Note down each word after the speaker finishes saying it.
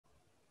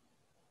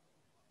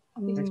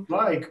if you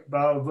like,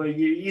 but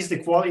is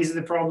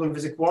the problem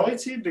with the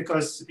quality?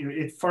 Because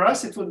for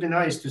us, it would be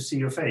nice to see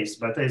your face,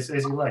 but as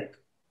you like.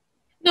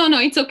 No,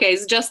 it's okay.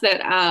 It's just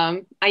that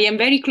I am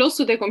very close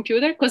to the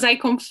computer because I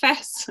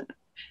confess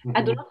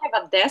I do not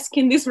have a desk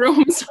in this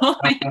room, so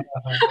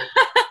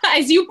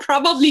as you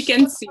probably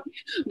can see,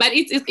 but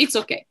it's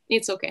okay.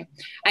 It's okay.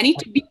 I need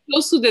to be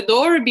close to the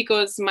door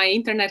because my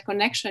internet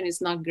connection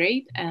is not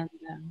great. And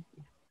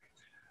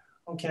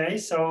okay,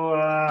 so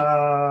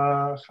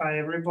hi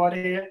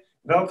everybody.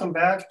 Welcome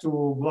back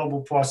to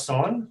Global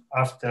Poisson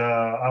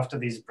after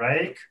this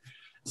break.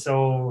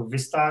 So we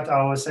start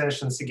our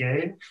sessions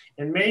again,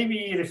 and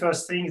maybe the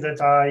first thing that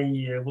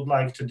I would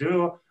like to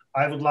do,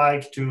 I would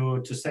like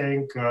to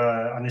thank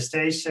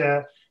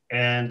Anastasia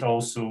and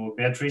also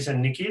Beatrice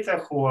and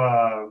Nikita, who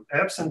are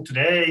absent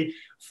today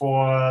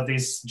for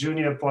this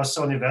Junior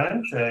Poisson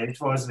event. It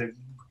was a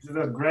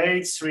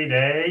great 3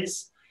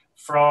 days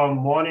from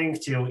morning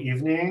till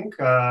evening.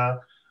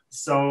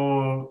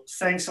 So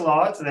thanks a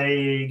lot.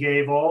 They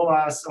gave all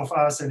of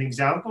us an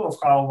example of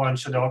how one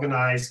should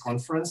organize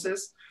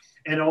conferences.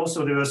 And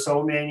also there were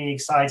so many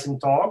exciting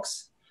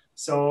talks.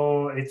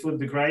 So it would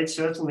be great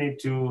certainly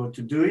to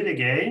do it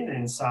again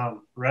in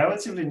some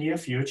relatively near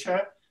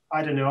future.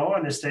 I don't know,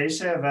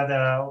 Anastasia,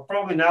 whether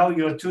probably now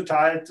you're too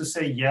tired to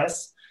say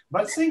yes,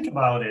 but think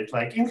about it.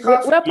 Like in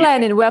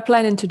we're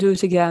planning to do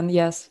it again,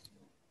 yes.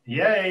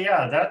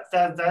 Yeah,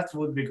 that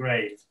would be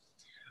great.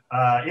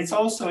 It's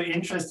also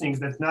interesting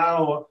that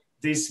now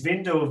this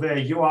window where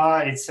you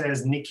are, it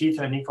says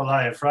Nikita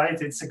Nikolaev,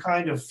 right? It's a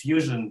kind of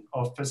fusion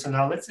of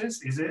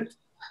personalities, is it?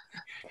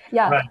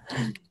 Yeah. Right.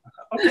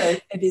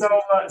 Okay.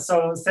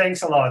 So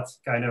thanks a lot.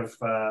 Kind of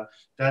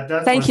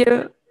that. Thank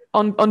you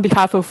on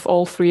behalf of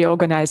all 3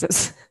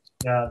 organizers.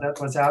 Yeah, that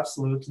was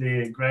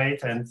absolutely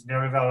great and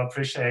very well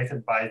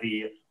appreciated by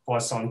the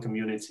Poisson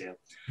community.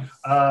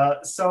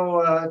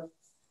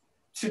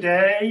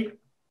 Today.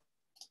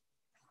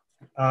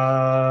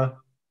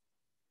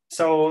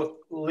 So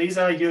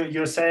Lisa,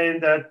 you're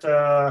saying that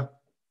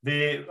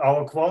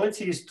our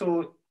quality is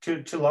too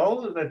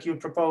low, that you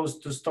propose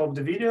to stop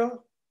the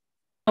video?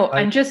 No,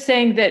 I'm just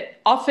saying that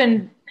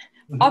often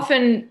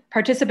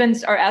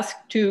participants are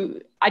asked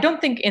to, I don't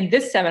think in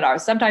this seminar,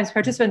 sometimes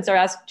participants are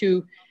asked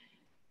to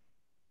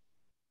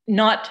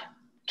not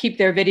keep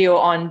their video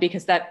on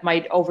because that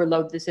might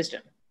overload the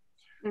system.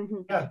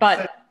 Mm-hmm. Yeah,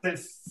 but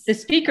the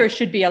speaker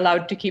should be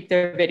allowed to keep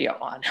their video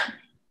on.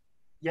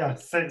 Yeah,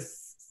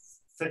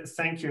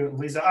 thank you,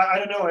 Lisa. I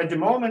don't know, at the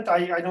moment,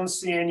 I don't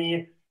see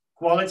any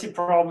quality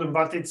problem,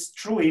 but it's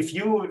true. If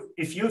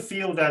you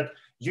feel that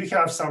you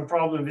have some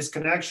problem with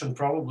connection,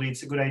 probably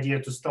it's a good idea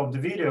to stop the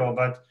video,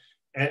 but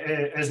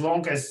as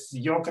long as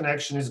your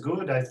connection is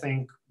good, I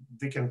think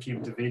we can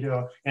keep the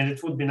video, and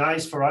it would be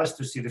nice for us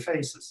to see the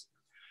faces.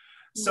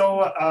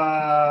 So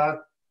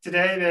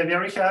today we're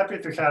very happy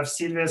to have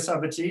Silvia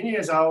Sabatini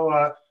as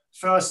our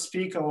first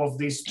speaker of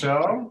this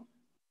term,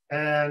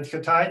 and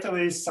her title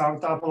is Some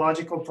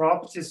Topological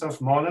Properties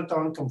of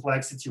Monotone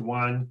Complexity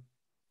 1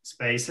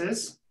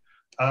 Spaces.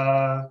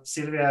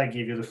 Silvia, I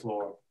give you the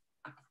floor.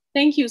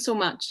 Thank you so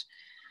much.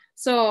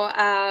 So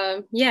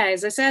yeah,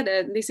 as I said,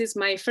 this is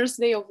my first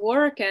day of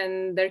work,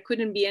 and there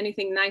couldn't be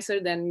anything nicer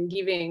than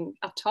giving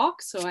a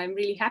talk. So I'm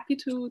really happy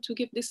to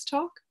give this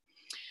talk.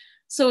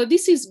 So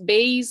this is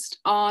based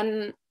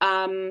on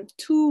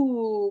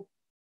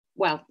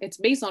it's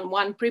based on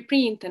one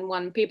preprint and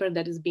one paper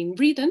that has been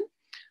written.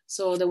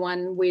 So the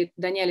one with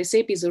Daniele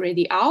Sepi is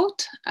already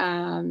out.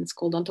 It's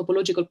called On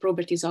Topological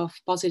Properties of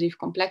Positive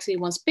Complexity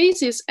 1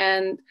 Spaces.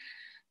 And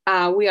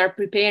we are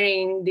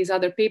preparing this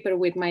other paper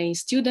with my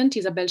student,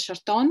 Isabelle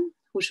Charton,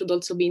 who should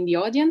also be in the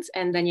audience,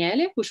 and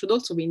Daniele, who should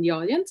also be in the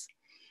audience.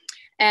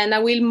 And I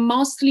will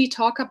mostly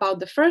talk about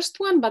the first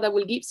one, but I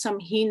will give some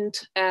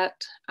hint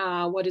at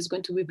what is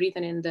going to be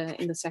written in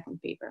the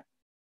second paper.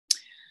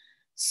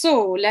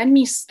 So let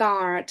me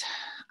start.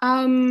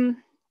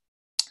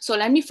 So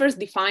let me first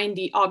define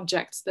the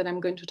objects that I'm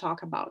going to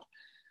talk about.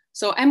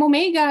 So M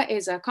omega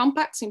is a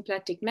compact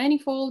symplectic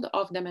manifold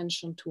of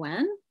dimension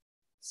 2n.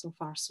 So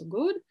far, so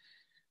good.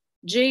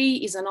 J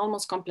is an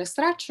almost complex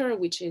structure,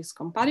 which is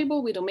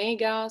compatible with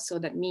omega. So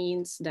that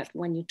means that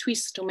when you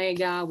twist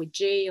omega with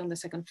J on the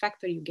second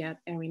factor, you get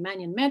a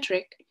Riemannian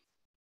metric.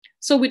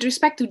 So with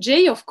respect to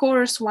J, of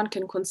course, one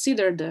can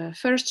consider the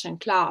first Chern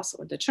class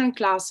or the Chern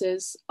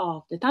classes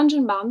of the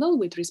tangent bundle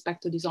with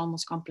respect to this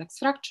almost complex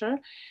structure.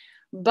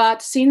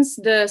 But since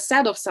the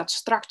set of such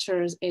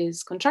structures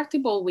is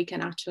contractible, we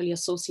can actually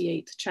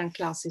associate Chern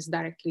classes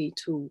directly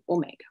to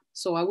omega.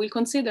 So I will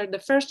consider the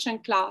first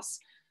Chern class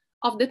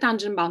of the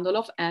tangent bundle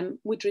of M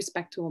with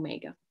respect to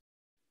omega.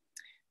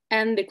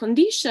 And the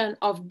condition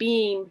of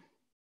being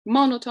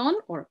monotone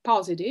or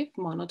positive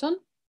monotone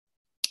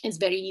is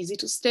very easy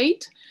to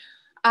state.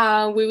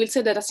 We will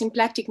say that a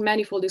symplectic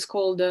manifold is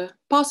called a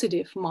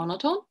positive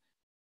monotone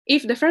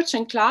if the first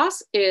Chern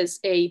class is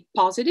a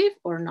positive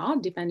or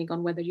not, depending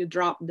on whether you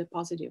drop the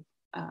positive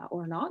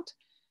or not,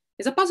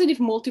 is a positive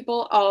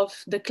multiple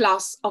of the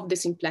class of the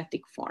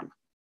symplectic form.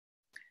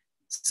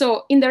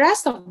 So in the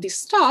rest of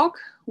this talk,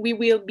 we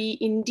will be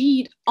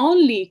indeed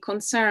only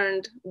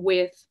concerned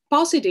with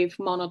positive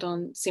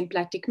monotone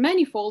symplectic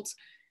manifolds,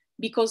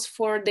 because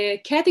for the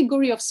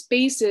category of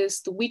spaces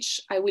to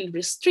which I will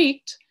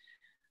restrict,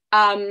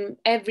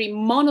 every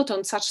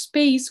monotone such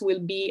space will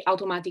be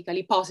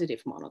automatically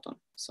positive monotone.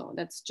 So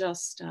that's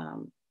just,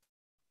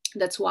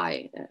 that's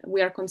why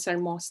we are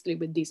concerned mostly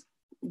with these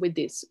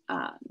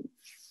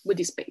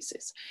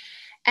spaces.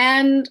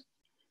 And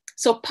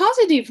so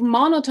positive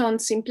monotone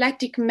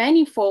symplectic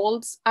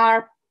manifolds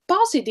are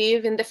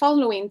positive in the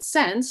following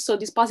sense. So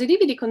this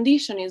positivity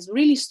condition is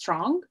really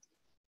strong,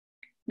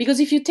 because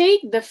if you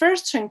take the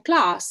first Chern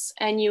class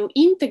and you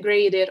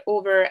integrate it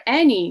over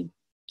any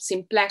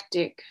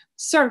symplectic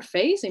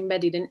surface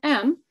embedded in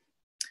M,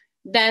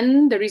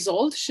 then the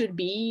result should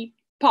be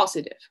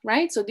positive,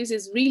 right? So this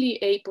is really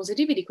a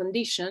positivity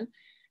condition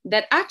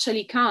that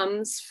actually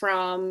comes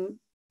from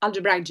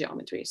algebraic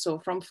geometry, so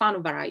from Fano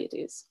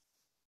varieties.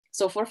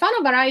 So for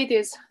Fano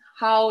varieties,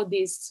 how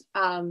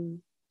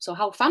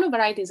Fano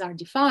varieties are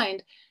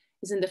defined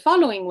is in the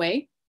following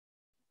way.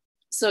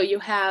 So you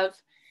have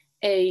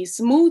a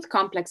smooth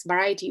complex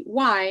variety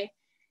Y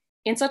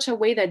in such a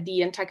way that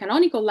the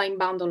anticanonical line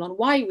bundle on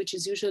Y, which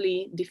is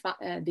usually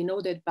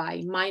denoted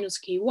by minus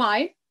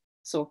KY,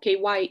 so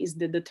KY is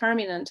the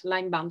determinant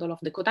line bundle of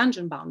the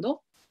cotangent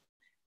bundle,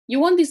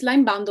 you want this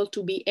line bundle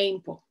to be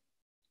ample.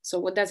 So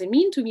what does it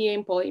mean to be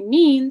ample? It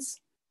means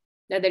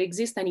that there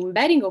exists an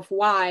embedding of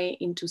Y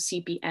into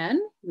CPN,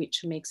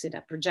 which makes it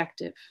a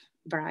projective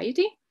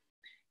variety,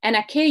 and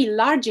a K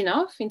large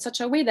enough in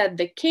such a way that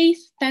the kth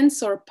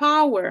tensor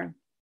power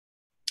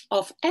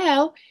of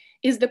L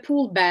is the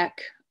pullback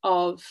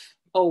of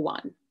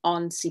O1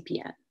 on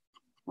CPN,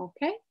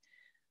 okay?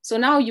 So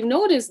now you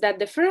notice that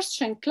the first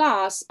Chern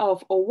class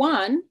of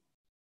O1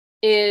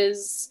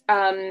 is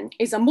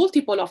a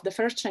multiple of the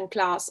first Chern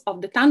class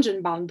of the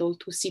tangent bundle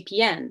to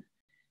CPN.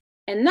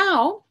 And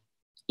now,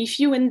 if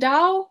you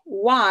endow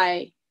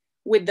Y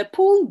with the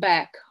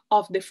pullback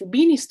of the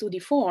Fubini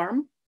Studi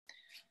form,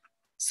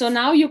 so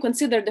now you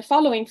consider the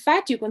following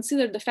fact. You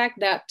consider the fact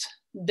that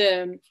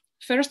the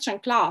first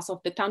Chern class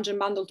of the tangent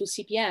bundle to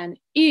CPN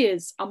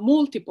is a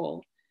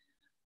multiple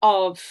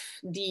of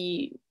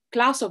the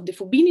class of the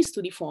Fubini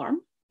Studi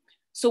form.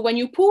 So when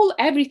you pull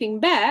everything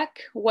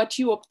back, what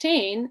you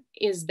obtain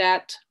is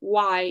that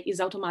Y is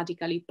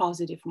automatically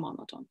positive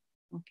monotone,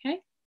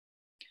 okay?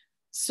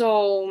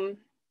 So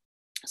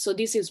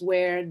this is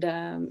where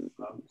the...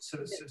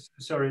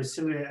 sorry,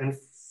 Silvia, and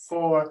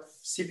for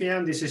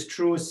CPN, this is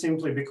true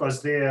simply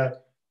because they're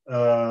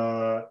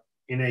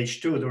in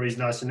H2, there is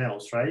nothing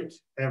else, right?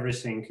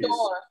 Everything is...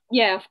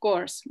 Yeah, of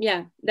course.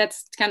 Yeah,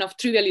 that's kind of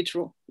trivially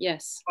true.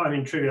 Yes. I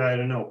mean, trivial, I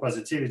don't know,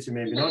 positivity,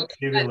 maybe not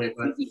trivially,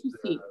 but...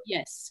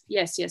 Yes.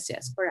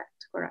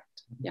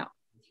 Correct. Yeah.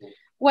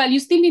 Well, you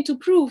still need to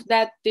prove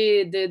that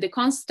the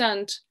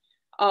constant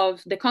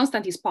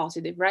is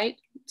positive, right?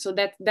 So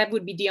that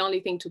would be the only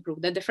thing to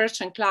prove, that the first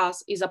Chern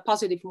class is a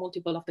positive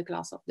multiple of the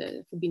class of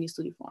the Fubini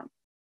Studi form.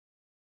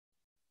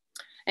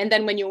 And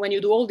then when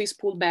you do all this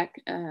pullback,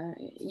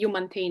 you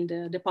maintain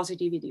the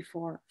positivity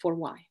for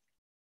Y.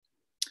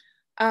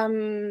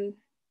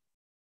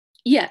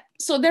 Yeah,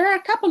 so there are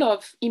a couple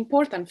of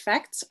important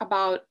facts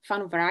about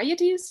Fano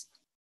varieties,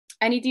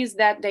 and it is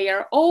that they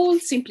are all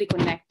simply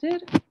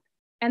connected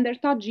and their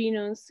thought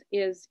genus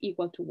is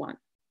equal to 1.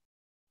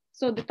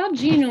 So the thought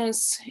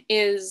genus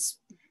is,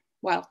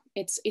 well,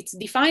 it's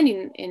defined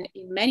in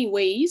many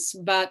ways,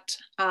 but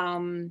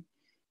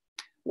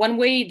one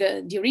way,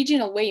 the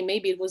original way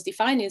maybe it was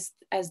defined is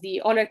as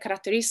the Euler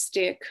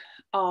characteristic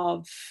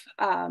of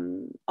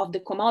the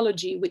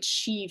cohomology with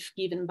sheaf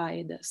given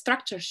by the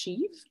structure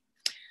sheaf.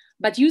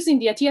 But using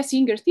the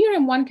Atiyah-Singer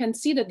theorem, one can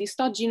see that this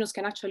thought genus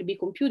can actually be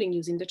computing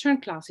using the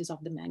Chern classes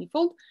of the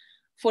manifold.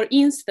 For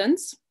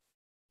instance,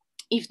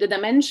 if the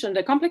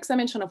complex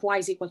dimension of Y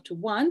is equal to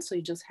 1, so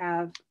you just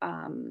have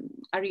a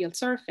real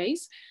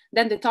surface,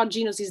 then the thought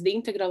genus is the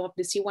integral of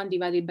the C1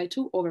 divided by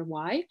 2 over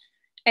Y.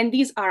 And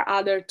these are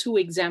other two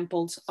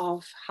examples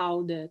of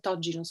how the thought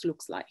genus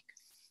looks like,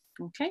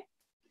 okay?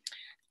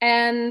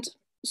 And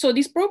so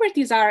these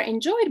properties are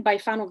enjoyed by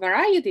Fano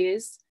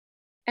varieties.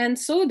 And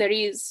so there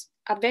is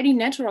a very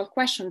natural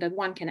question that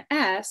one can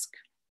ask,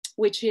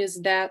 which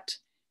is that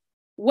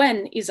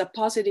when is a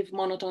positive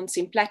monotone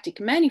symplectic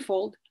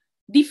manifold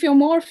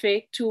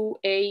diffeomorphic to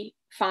a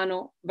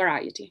Fano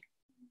variety,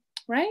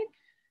 right?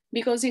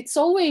 Because it's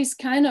always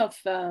kind of,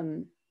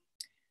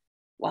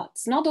 well,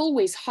 it's not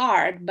always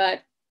hard,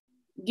 but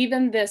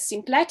given the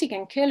symplectic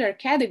and Kähler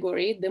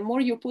category, the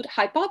more you put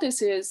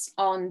hypotheses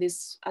on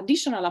this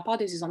additional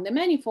hypothesis on the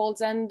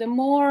manifolds, and the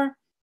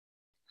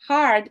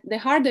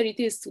harder it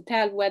is to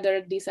tell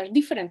whether these are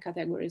different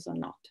categories or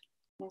not,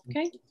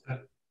 okay?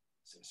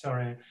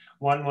 Sorry,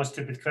 one more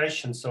stupid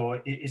question.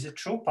 So is it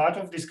true part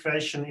of this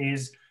question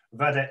is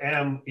whether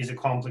M is a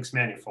complex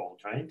manifold,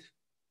 right?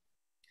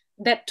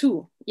 That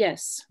too,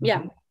 yes,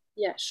 yeah,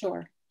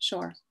 sure.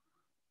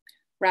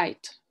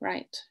 Right.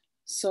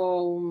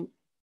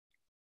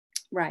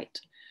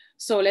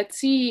 So let's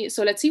see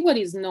what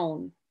is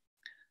known.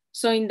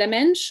 So in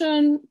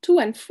dimension 2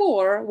 and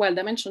 4, well,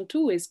 dimension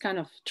 2 is kind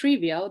of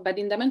trivial, but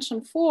in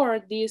dimension 4,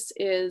 this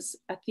is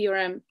a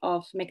theorem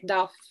of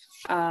McDuff,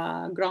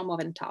 Gromov,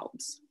 and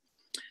Tauds.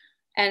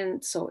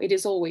 And so it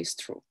is always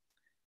true.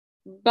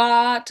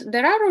 But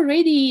there are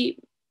already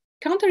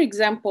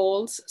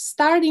counterexamples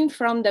starting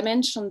from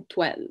dimension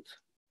 12.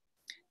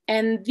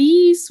 And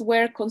these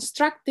were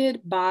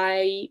constructed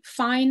by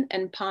Fine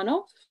and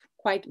Panov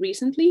quite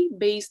recently,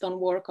 based on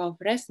work of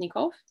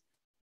Resnikov.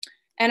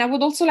 And I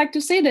would also like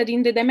to say that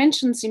in the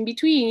dimensions in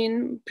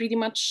between, pretty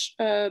much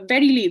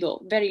very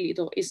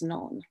little is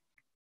known.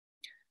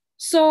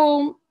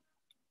 So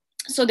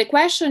the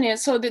question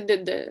is,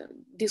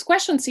 this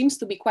question seems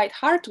to be quite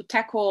hard to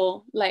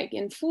tackle like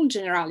in full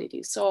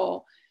generality.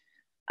 So,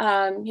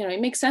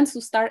 it makes sense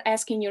to start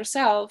asking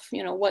yourself,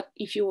 what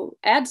if you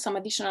add some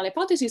additional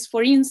hypotheses,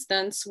 for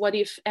instance, what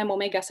if M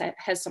omega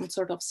has some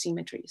sort of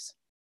symmetries?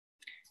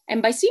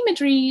 And by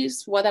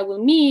symmetries, what I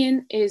will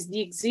mean is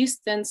the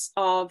existence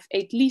of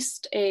at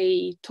least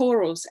a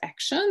torus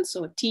action.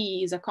 So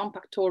T is a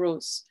compact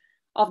torus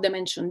of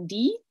dimension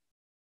D.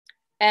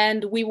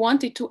 And we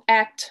want it to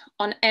act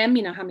on M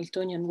in a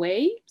Hamiltonian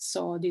way.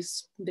 So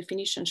this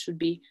definition should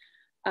be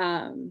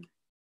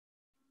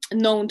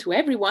known to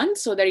everyone.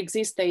 So there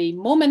exists a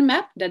moment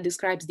map that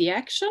describes the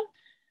action.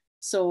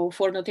 So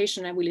for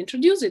notation, I will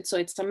introduce it. So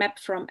it's a map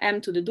from M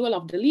to the dual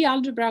of the Lie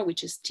algebra,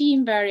 which is T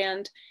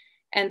invariant,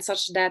 and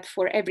such that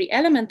for every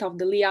element of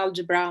the Lie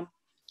algebra,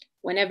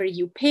 whenever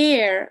you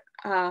pair,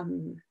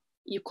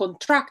 you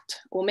contract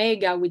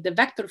omega with the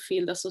vector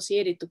field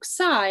associated to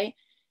psi,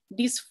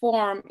 this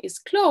form is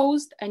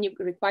closed and you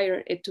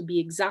require it to be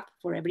exact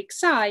for every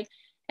psi,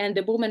 and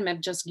the moment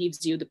map just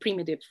gives you the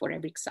primitive for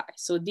every psi.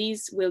 So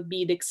these will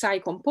be the psi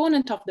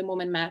component of the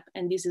moment map,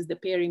 and this is the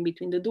pairing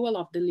between the dual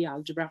of the Lie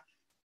algebra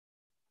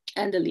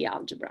and the Lie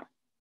algebra.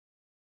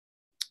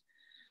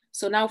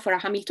 So now for a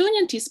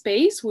Hamiltonian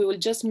T-space, we will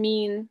just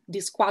mean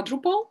this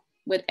quadruple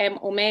with M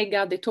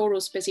omega, the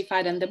torus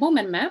specified, and the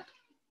moment map,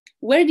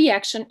 where the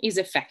action is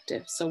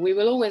effective. So we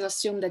will always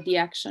assume that the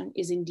action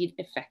is indeed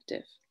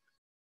effective.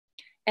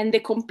 And the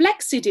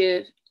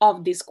complexity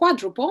of this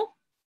quadruple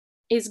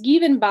is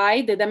given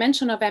by the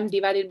dimension of M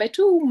divided by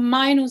 2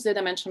 minus the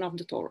dimension of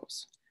the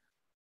torus.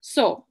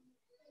 So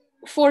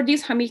for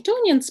these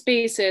Hamiltonian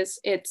spaces,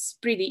 it's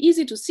pretty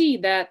easy to see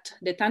that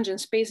the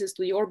tangent spaces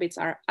to the orbits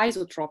are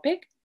isotropic,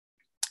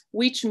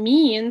 which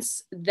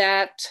means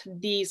that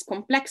this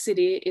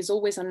complexity is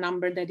always a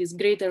number that is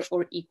greater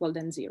or equal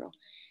than 0.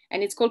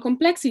 And it's called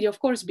complexity, of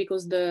course,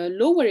 because the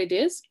lower it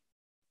is,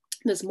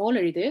 the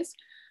smaller it is,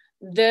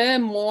 the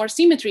more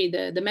symmetry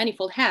the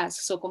manifold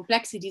has. So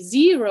complexity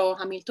 0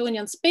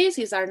 Hamiltonian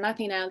spaces are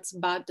nothing else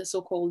but the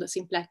so-called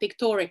symplectic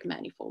toric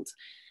manifolds.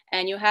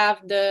 And you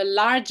have the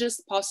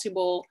largest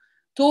possible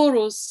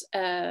torus,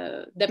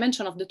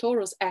 dimension of the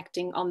torus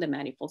acting on the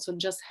manifold. So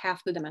just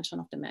half the dimension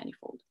of the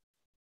manifold.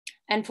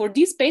 And for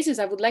these spaces,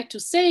 I would like to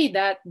say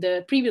that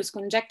the previous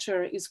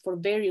conjecture is for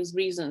various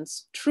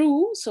reasons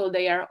true. So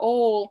they are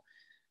all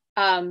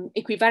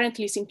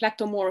equivalently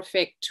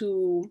symplectomorphic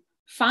to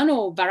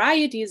Fano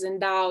varieties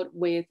endowed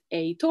with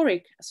a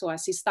toric, so a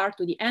C star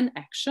to the N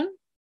action.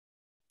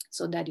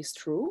 So that is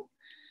true.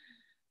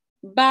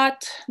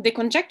 But the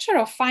conjecture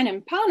of Fine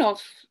and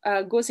Panov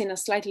goes in a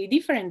slightly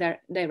different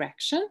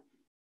direction.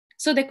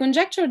 So the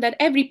conjecture that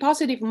every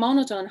positive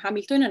monotone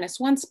Hamiltonian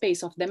S1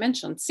 space of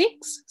dimension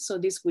 6, so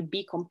this would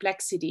be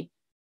complexity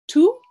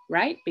 2,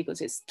 right?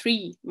 Because it's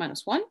 3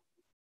 minus 1.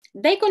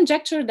 They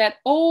conjecture that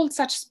all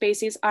such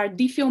spaces are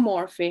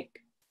diffeomorphic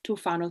to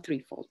Fano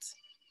threefolds.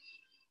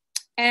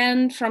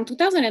 And from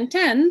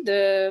 2010,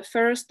 the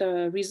first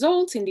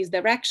results in this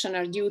direction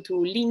are due to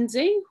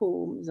Lindsay,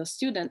 who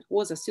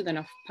was a student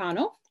of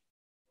Panov.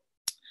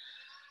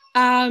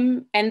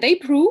 And they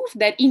prove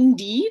that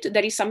indeed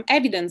there is some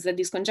evidence that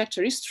this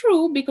conjecture is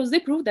true, because they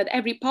prove that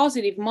every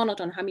positive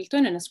monotone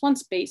Hamiltonian S1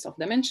 space of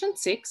dimension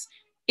 6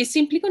 is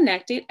simply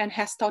connected and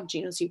has thought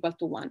genus equal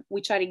to 1,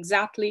 which are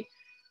exactly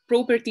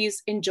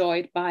properties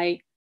enjoyed by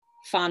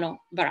Fano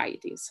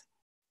varieties.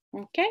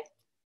 Okay.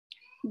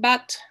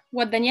 But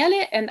what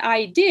Daniele and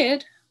I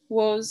did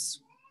was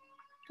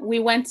we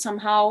went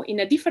somehow in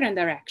a different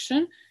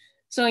direction.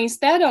 So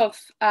instead of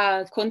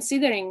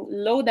considering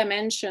low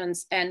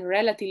dimensions and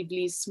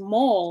relatively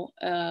small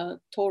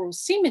torus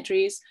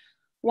symmetries,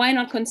 why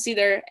not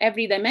consider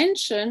every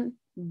dimension,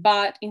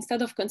 but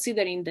instead of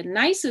considering the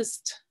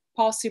nicest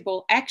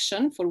possible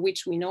action, for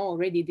which we know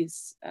already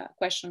this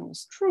question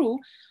was true,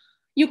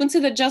 you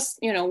consider just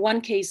one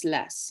case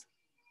less.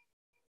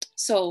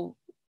 So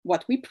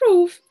what we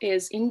prove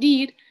is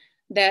indeed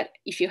that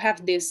if you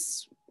have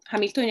this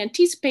Hamiltonian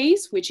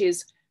T-space, which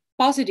is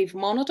positive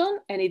monotone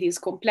and it is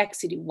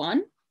complexity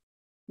 1,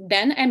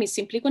 then M is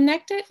simply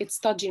connected, its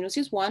thought genus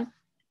is 1,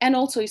 and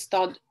also its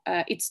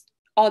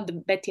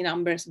odd Betti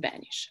numbers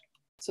vanish.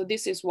 So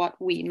this is what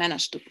we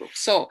managed to prove.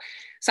 So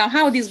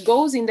somehow this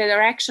goes in the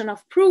direction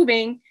of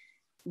proving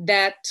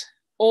that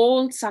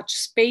all such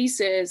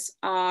spaces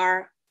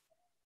are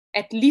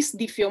at least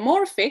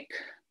diffeomorphic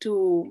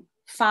to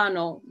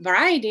Fano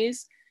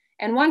varieties,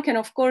 And one can,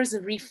 of course,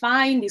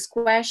 refine this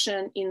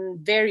question in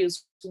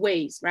various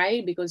ways,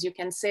 right? Because you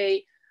can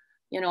say,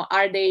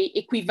 are they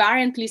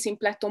equivalently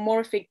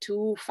symplectomorphic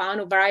to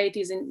Fano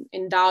varieties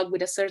endowed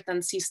with a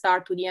certain C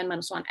star to the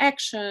n-1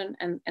 action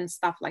and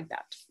stuff like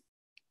that.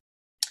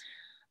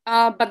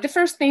 But the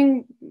first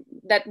thing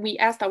that we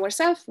asked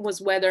ourselves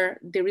was whether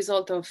the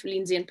result of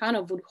Lindsay and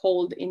Panov would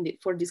hold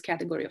for this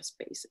category of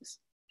spaces.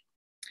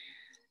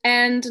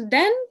 And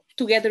then,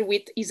 together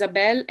with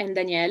Isabelle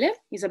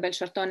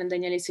Charton and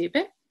Daniele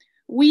Sepe,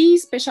 we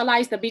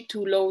specialized a bit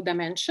to low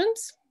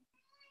dimensions.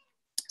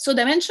 So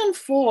dimension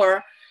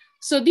 4,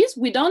 so this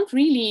we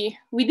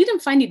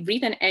didn't find it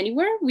written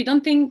anywhere. We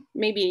don't think,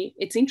 maybe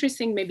it's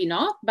interesting, maybe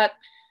not, but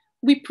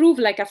we proved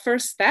like a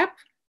first step,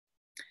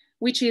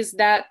 which is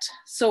that,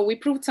 so we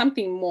proved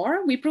something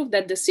more. We proved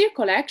that the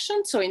circle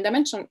action, so in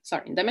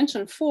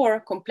dimension 4,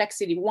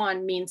 complexity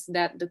 1 means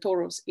that the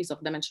torus is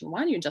of dimension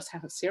 1, you just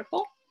have a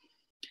circle.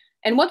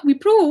 And what we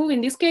prove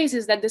in this case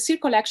is that the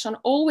circle action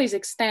always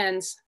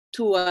extends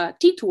to a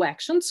T2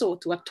 action, so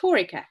to a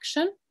toric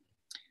action.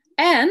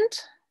 And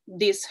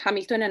this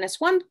Hamiltonian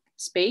S1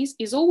 space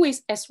is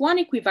always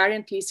S1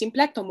 equivalently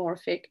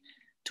symplectomorphic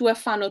to a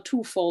Fano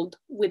twofold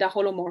with a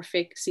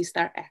holomorphic C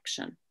star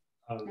action.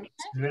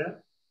 Silvia,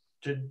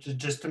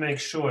 just to make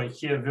sure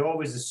here, we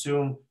always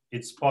assume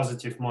it's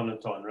positive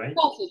monotone, right?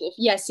 Positive,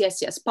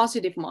 yes,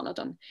 positive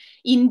monotone.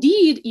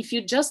 Indeed, if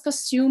you just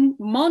assume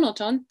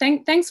monotone,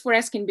 thanks for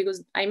asking,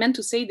 because I meant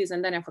to say this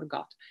and then I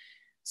forgot.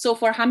 So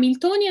for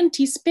Hamiltonian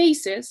T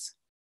spaces,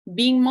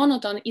 being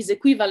monotone is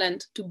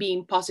equivalent to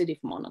being positive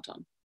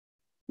monotone.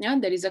 Yeah,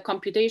 there is a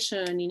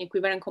computation in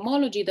equivalent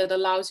cohomology that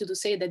allows you to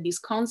say that this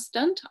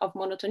constant of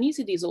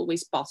monotonicity is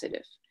always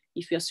positive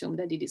if you assume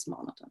that it is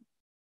monotone.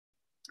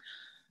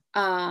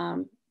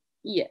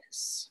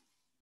 Yes.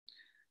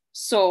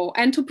 So,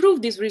 and to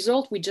prove this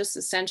result, we just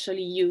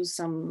essentially use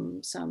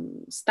some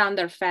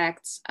standard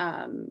facts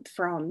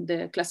from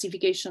the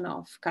classification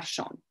of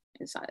Carchon,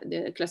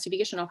 the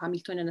classification of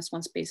Hamiltonian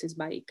S1 spaces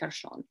by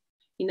Carchon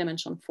in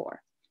dimension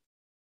 4.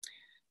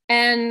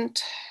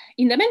 And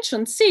in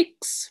dimension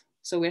 6,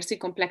 so we're still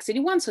complexity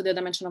 1, so the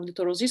dimension of the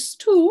torus is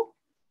 2,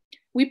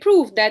 we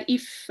prove that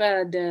if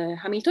the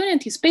Hamiltonian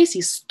T space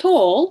is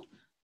tall,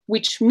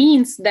 which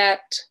means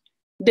that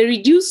the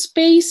reduced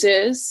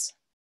spaces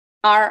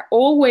are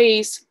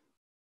always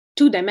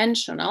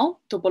two-dimensional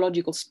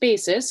topological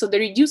spaces. So the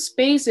reduced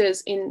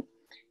spaces in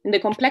the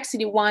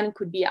complexity 1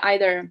 could be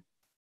either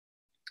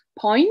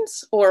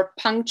points or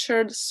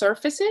punctured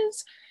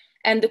surfaces.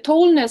 And the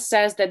tallness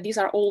says that these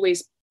are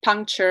always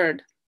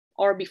punctured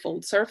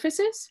orbifold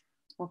surfaces,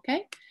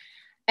 okay?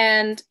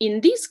 And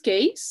in this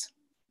case,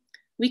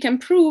 we can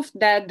prove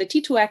that the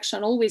T2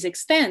 action always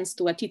extends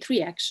to a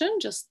T3 action,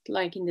 just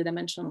like in the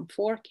dimension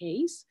 4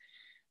 case,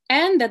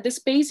 and that the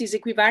space is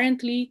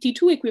equivalently,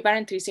 T2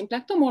 equivalently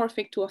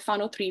symplectomorphic to a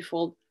Fano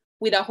threefold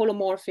with a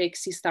holomorphic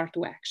C star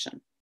 2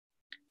 action.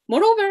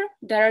 Moreover,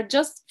 there are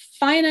just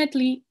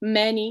finitely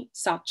many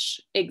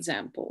such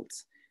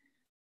examples,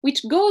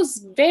 which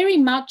goes very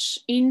much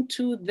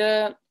into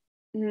the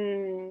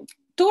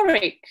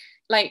toric.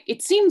 Like,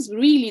 it seems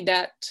really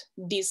that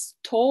these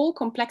tall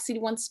complexity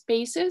 1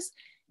 spaces,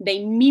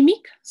 they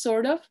mimic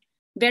sort of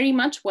very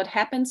much what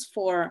happens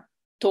for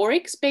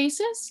toric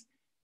spaces,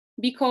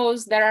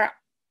 because there are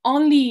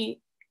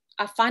only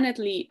a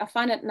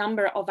finite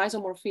number of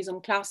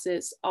isomorphism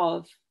classes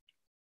of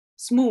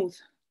smooth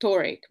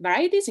toric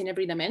varieties in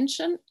every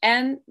dimension.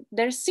 And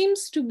there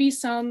seems to be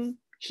some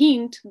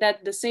hint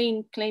that the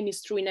same claim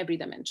is true in every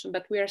dimension,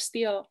 but we are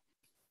still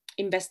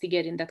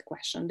investigating that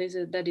question.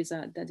 That is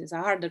a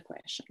harder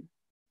question.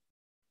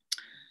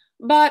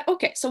 But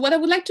okay, so what I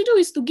would like to do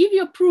is to give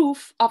you a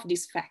proof of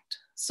this fact.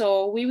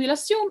 So we will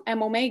assume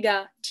M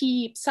omega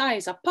T psi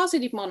is a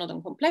positive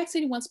monotone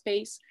complexity 1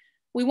 space.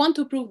 We want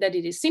to prove that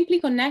it is simply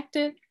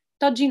connected,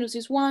 dot genus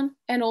is 1,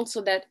 and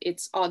also that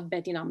its odd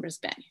Betti numbers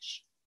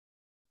vanish.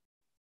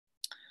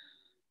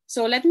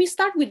 So let me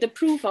start with the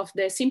proof of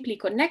the simply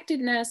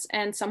connectedness,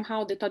 and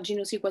somehow the dot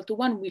genus equal to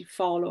 1 will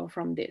follow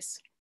from this.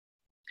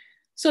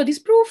 So this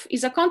proof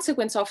is a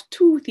consequence of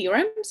 2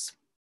 theorems.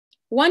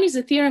 One is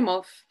a theorem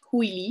of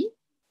Huili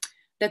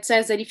that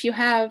says that if you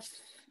have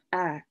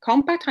a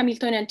compact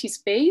Hamiltonian T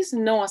space,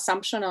 no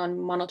assumption on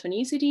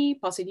monotonicity,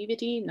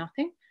 positivity,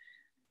 nothing,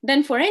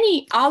 then for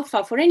any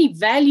alpha, for any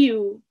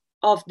value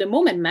of the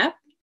moment map,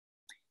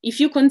 if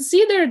you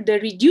consider the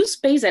reduced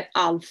space at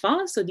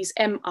alpha, so this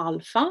M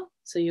alpha,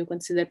 so you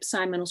consider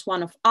psi minus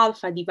 1 of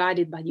alpha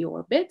divided by the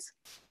orbits,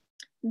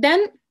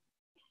 then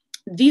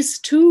these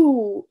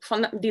two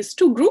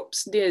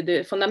groups,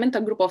 the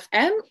fundamental group of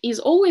M is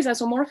always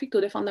isomorphic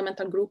to the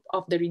fundamental group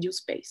of the reduced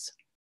space.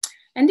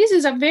 And this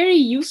is a very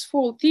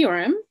useful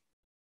theorem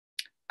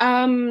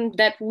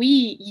that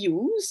we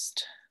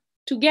used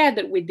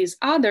together with this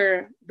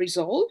other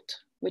result,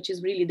 which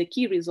is really the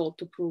key result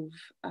to prove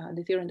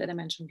the theorem that I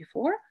mentioned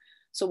before.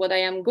 So what I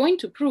am going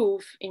to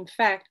prove, in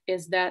fact,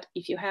 is that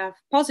if you have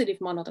positive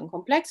monotone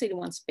complexity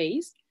 1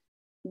 space,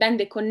 then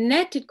the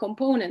connected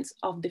components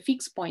of the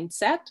fixed point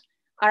set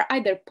are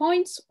either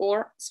points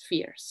or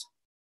spheres.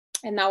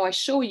 And now I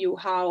show you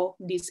how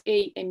these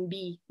A and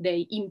B,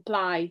 they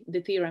imply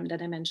the theorem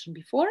that I mentioned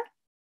before.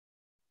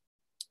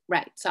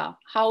 Right, so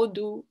how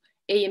do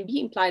A and B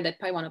imply that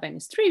pi1 of m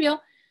is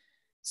trivial?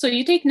 So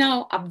you take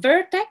now a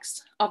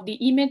vertex of the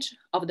image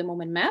of the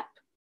moment map.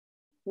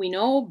 We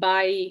know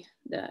by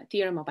the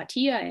theorem of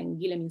Atiyah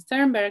and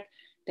Guillemin-Sternberg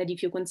that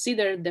if you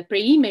consider the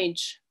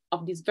preimage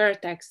of this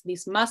vertex,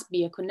 this must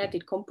be a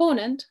connected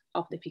component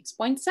of the fixed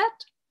point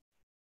set.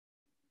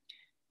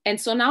 And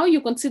so now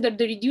you consider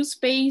the reduced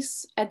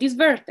space at this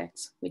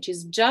vertex, which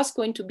is just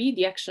going to be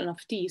the action of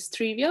T is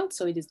trivial.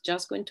 So it is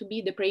just going to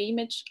be the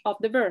preimage of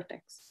the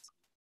vertex.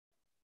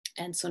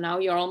 And so now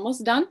you're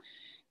almost done,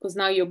 because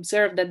now you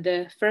observe that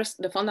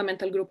the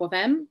fundamental group of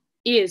M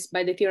is,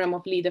 by the theorem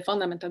of Lie, the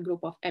fundamental group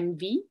of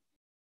MV.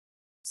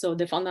 So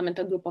the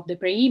fundamental group of the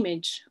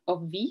preimage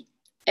of V.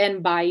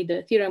 And by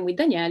the theorem with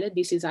Daniele,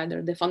 this is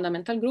either the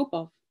fundamental group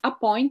of a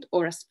point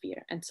or a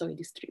sphere. And so it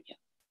is trivial,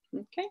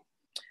 okay?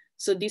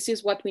 So this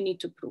is what we need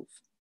to prove.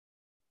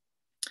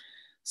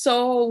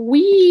 So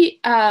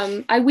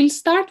I will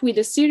start with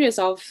a series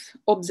of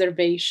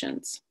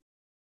observations.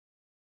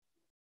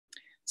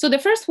 So the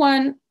first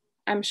one,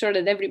 I'm sure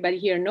that everybody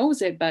here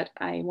knows it, but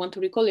I want to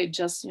recall it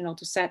just,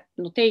 to set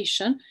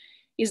notation,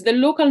 is the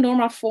local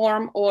normal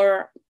form,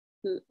 or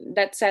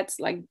that sets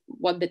like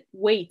what the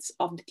weights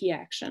of the T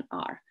action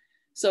are.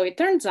 So it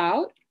turns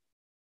out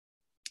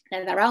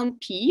that around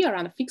P,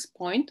 around a fixed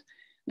point,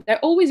 there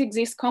always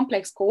exist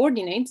complex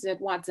coordinates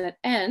Z1,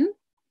 Zn,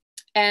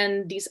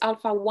 and these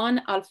alpha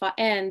 1, alpha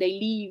n, they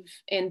live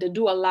in the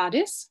dual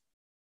lattice,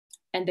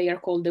 and they are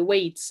called the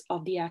weights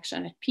of the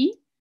action at P,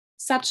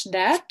 such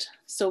that,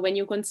 so when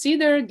you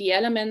consider the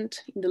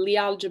element in the Lie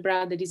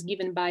algebra that is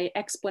given by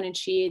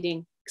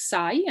exponentiating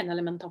psi, an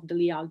element of the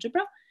Lie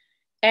algebra,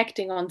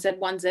 acting on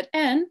Z1,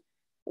 Zn,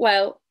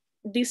 well,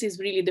 this is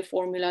really the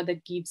formula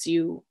that gives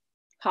you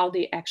how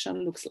the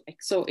action looks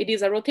like. So it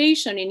is a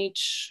rotation in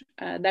each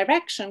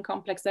direction,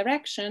 complex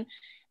direction,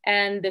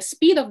 and the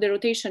speed of the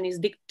rotation is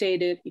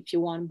dictated, if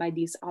you want, by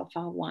this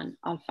alpha 1,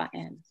 alpha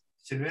n.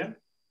 Silvia?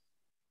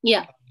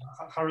 Yeah.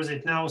 How is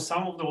it now?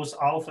 Some of those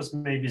alphas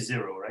may be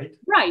 0, right?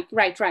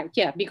 Right.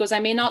 Yeah, because I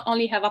may not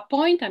only have a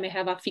point, I may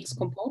have a fixed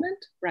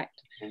component, right?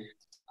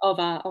 Of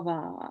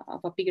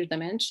a bigger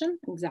dimension,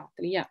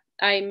 exactly. Yeah,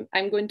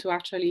 I'm going to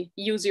actually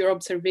use your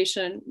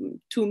observation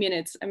 2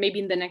 minutes, maybe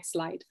in the next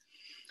slide.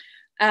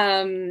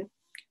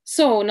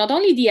 So not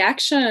only the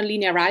action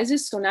linearizes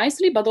so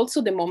nicely, but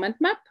also the moment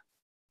map.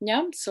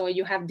 Yeah, so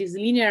you have this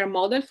linear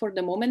model for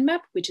the moment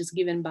map, which is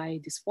given by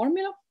this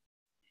formula.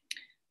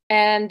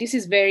 And this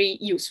is very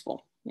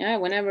useful. Yeah,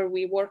 whenever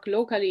we work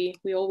locally,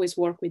 we always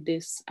work with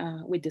this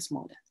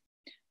model.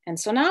 And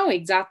so now,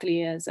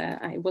 exactly as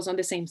I was on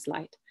the same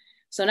slide.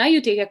 So now you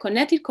take a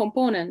connected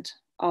component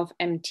of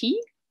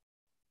MT.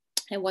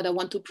 And what I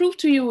want to prove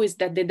to you is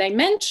that the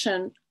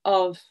dimension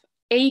of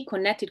a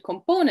connected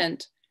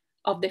component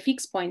of the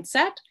fixed point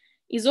set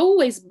is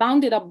always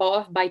bounded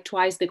above by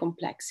twice the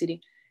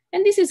complexity.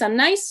 And this is a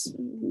nice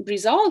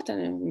result. I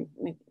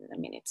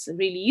mean, it's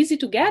really easy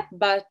to get,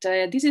 but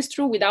this is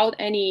true without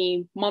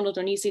any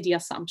monotonicity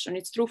assumption.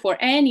 It's true for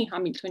any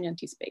Hamiltonian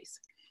T-space.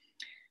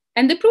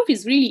 And the proof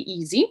is really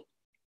easy.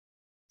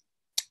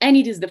 And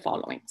it is the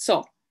following.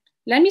 So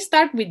let me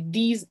start with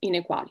this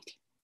inequality.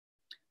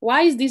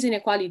 Why is this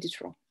inequality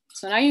true?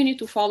 So now you need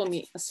to follow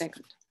me a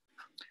second.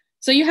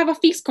 So you have a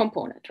fixed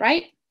component,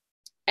 right?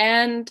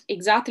 And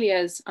exactly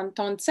as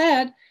Anton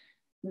said,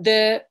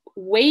 the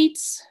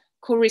weights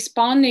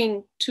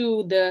corresponding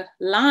to the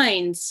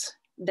lines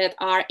that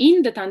are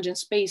in the tangent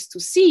space to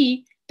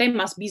C, they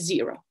must be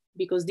 0,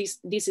 because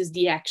this is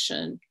the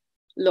action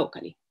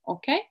locally,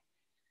 okay?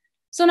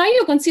 So now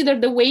you consider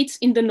the weights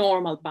in the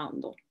normal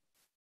bundle.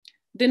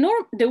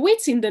 The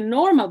weights in the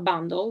normal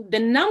bundle, the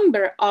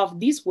number of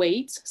these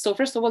weights, so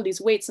first of all,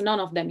 these weights, none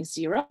of them is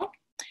 0.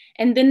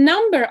 And the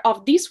number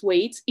of these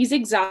weights is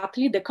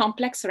exactly the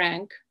complex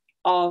rank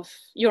of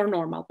your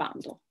normal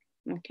bundle,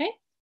 okay?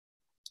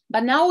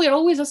 But now we're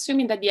always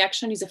assuming that the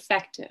action is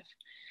effective.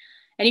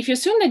 And if you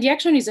assume that the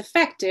action is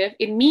effective,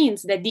 it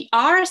means that the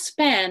R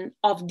span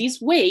of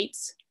these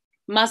weights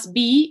must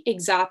be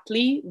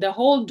exactly the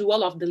whole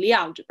dual of the Lie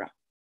algebra.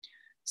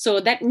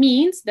 So that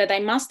means that I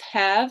must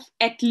have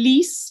at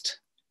least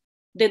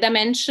the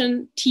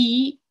dimension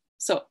T,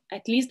 so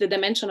at least the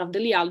dimension of the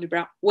Lie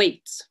algebra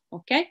weights,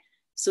 okay?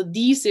 So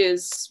this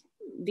is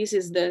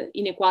the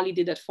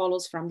inequality that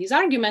follows from this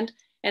argument.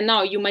 And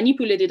now you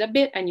manipulate it a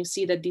bit and you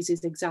see that this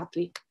is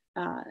exactly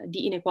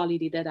the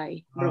inequality that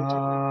I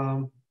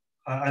wrote.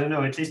 I don't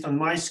know, at least on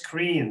my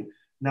screen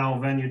now,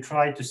 when you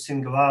try to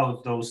single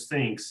out those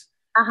things,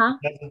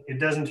 it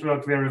doesn't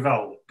work very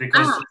well,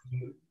 because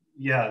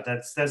yeah,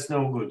 that's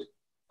no good.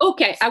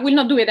 Okay, I will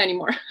not do it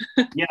anymore.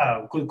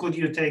 Yeah, could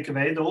you take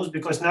away those?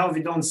 Because now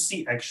we don't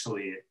see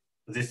actually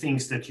the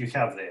things that you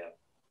have there.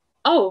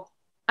 Oh,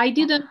 I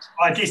didn't.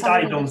 Or at least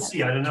I don't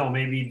see. I don't know,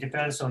 maybe it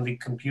depends on the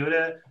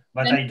computer,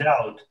 but I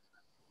doubt.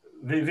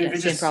 We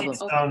just see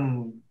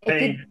some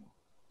page.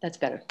 That's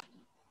better.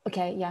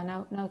 Okay, yeah,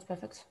 now it's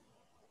perfect.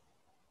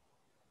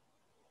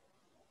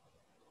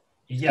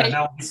 Yeah,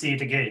 now we see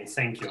it again.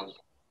 Thank you.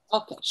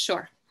 Okay,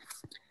 sure.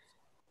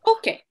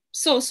 Okay,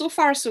 so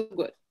far so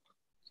good.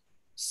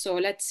 So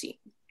let's see.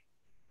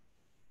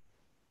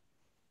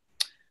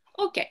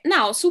 Okay,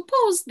 now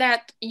suppose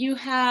that you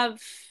have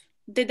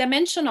the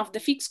dimension of the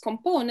fixed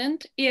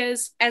component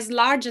is as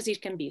large as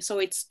it can be. So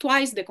it's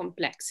twice the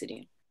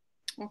complexity.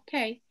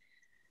 Okay.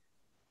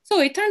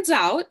 So it turns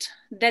out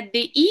that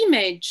the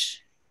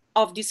image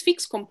of this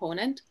fixed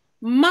component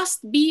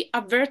must be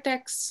a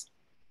vertex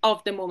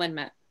of the moment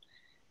map.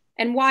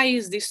 And why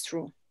is this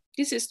true?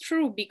 This is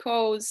true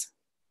because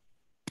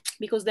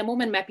the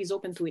moment map is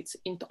open to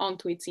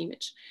onto its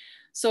image.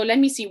 So let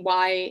me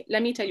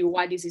tell you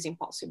why this is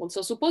impossible.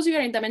 So suppose you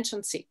are in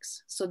dimension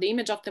 6. So the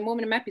image of the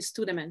moment map is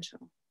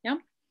 2-dimensional. Yeah.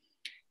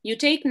 You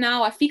take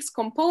now a fixed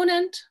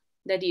component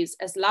that is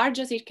as large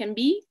as it can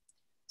be.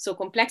 So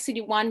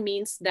complexity 1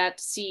 means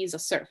that C is a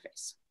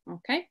surface.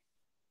 Okay.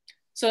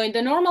 So in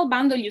the normal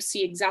bundle, you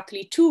see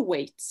exactly 2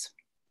 weights.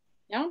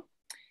 Yeah.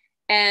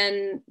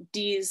 And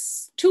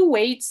these 2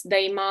 weights,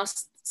 they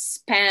must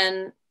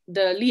span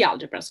the Lie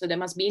algebra, so they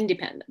must be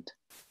independent.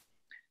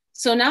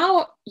 So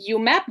now you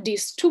map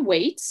these 2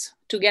 weights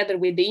together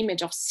with the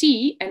image of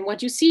C, and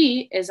what you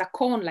see is a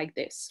cone like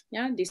this.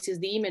 Yeah, this is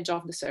the image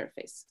of the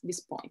surface, this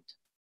point.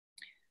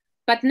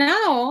 But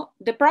now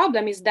the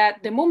problem is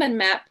that the moment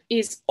map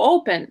is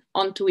open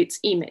onto its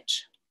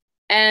image,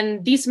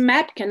 and this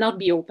map cannot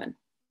be open,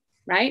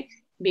 right?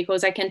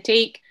 Because I can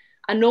take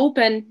an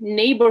open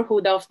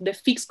neighborhood of the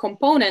fixed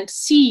component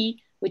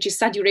C, which is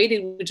saturated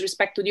with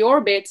respect to the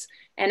orbits,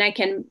 and I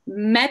can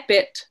map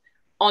it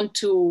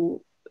onto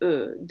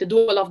the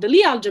dual of the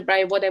Lie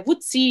algebra. What I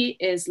would see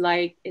is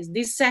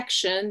this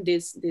section,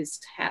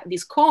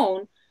 this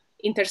cone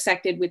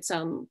intersected with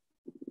some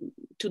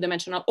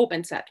 2-dimensional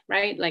open set,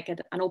 right? Like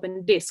an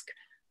open disk.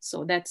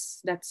 So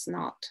that's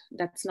not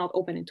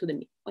open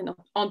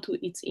onto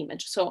its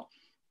image.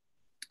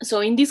 So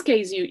in this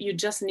case, you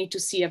just need to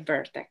see a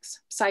vertex.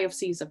 Psi of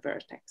C is a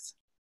vertex.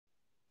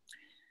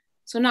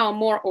 So now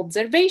more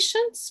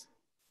observations.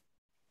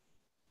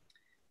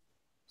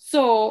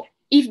 So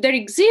if there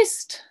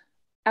exists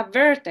a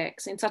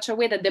vertex in such a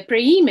way that the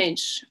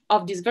pre-image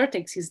of this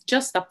vertex is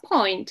just a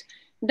point,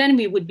 then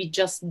we would be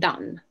just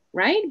done,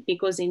 right?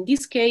 Because in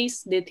this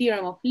case, the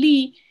theorem of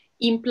Lie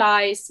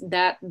implies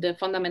that the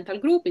fundamental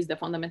group is the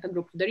fundamental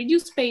group of the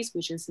reduced space,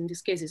 which is in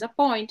this case is a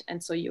point,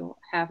 and so you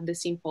have the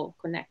simple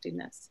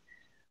connectedness.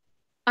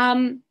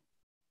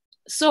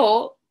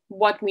 So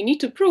what we need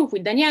to prove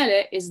with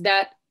Daniele is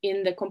that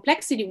in the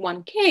complexity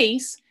 1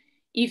 case,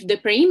 if the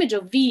pre-image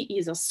of V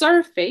is a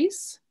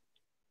surface,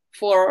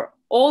 for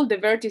all the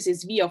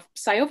vertices V of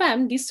psi of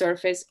M, this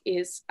surface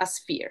is a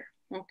sphere,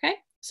 okay?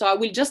 So I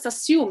will just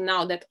assume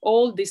now that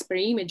all these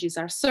pre-images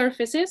are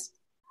surfaces,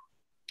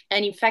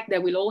 and in fact, they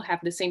will all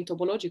have the same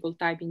topological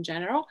type in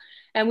general,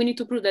 and we need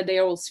to prove that they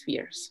are all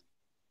spheres.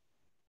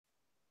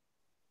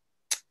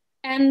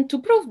 And to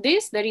prove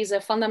this, there is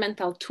a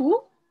fundamental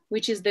tool,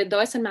 which is the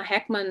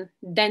Doesenma-Heckman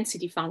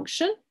density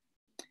function.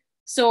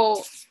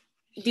 So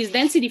this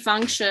density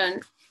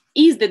function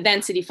is the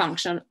density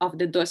function of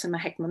the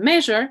Doesenma-Heckman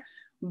measure,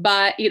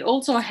 but it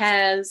also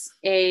has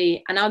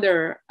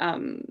another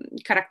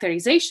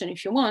characterization,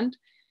 if you want.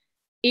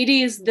 It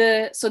is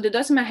the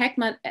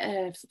Doesenma-Heckman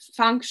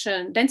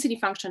function, density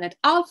function at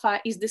alpha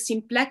is the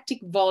symplectic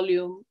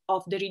volume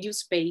of the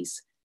reduced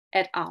space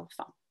at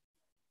alpha.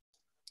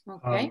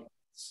 Okay.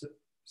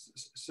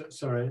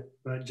 Sorry,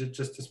 but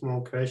just a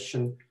small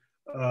question.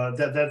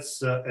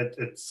 That's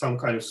at some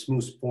kind of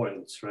smooth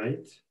points,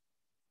 right?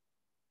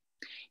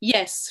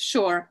 Yes,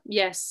 sure.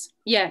 Yes,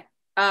 yeah.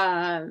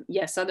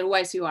 Yes.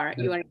 Otherwise, you are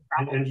in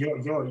trouble. And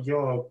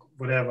your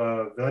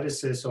whatever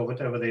vertices or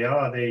whatever they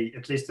are, they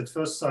at least at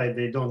first sight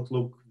they don't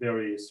look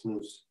very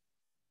smooth.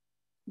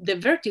 The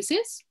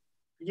vertices?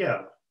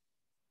 Yeah,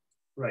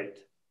 right.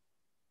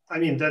 I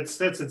mean that's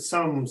at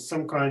some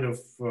kind of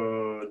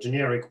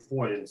generic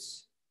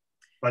points,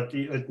 but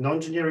at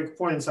non-generic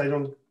points I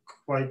don't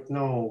quite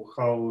know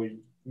how.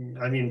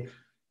 I mean,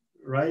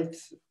 right?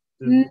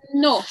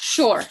 No,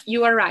 sure,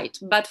 you are right.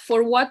 But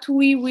for what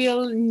we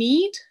will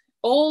need,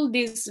 all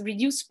these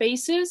reduced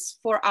spaces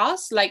for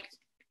us, like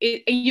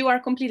you are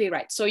completely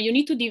right. So you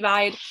need to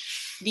divide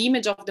the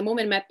image of the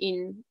moment map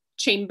in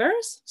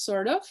chambers,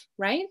 sort of,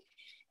 right?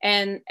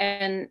 And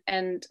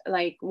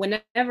like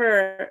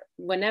whenever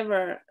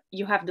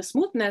you have the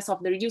smoothness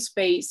of the reduced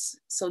space,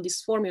 so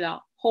this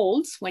formula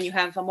holds when you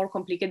have a more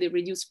complicated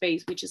reduced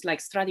space, which is like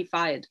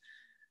stratified.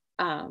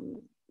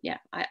 Yeah,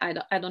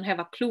 I don't have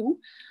a clue.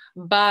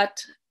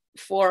 But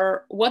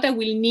for what I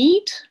will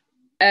need,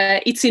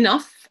 it's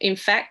enough, in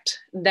fact,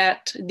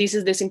 that this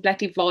is the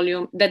symplectic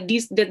volume, that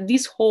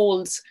this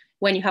holds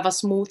when you have a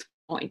smooth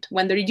point,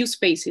 when the reduced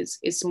space is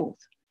smooth.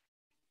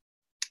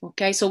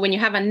 Okay, so when you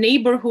have a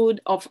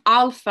neighborhood of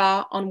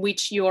alpha on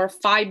which your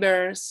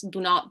fibers do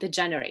not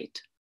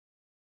degenerate,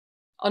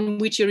 on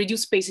which your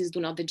reduced spaces do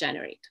not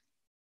degenerate.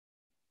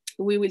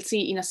 We will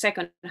see in a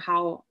second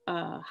how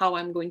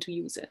I'm going to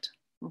use it,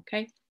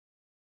 okay?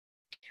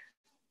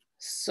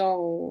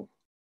 So,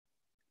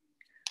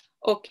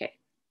 okay,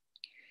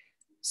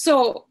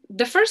 So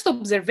the first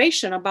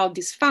observation about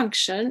this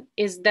function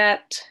is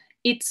that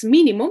its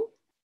minimum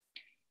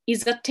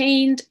is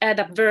attained at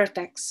a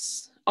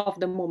vertex of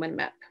the moment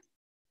map.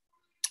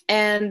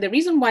 And the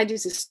reason why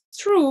this is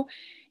true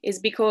is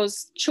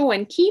because Cho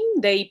and Kim,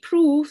 they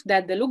prove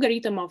that the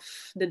logarithm of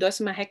the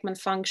Doisselman-Heckman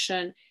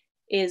function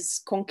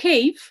is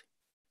concave.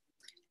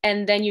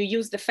 And then you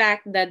use the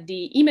fact that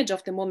the image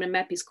of the moment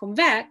map is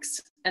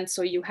convex. And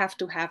so you have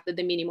to have that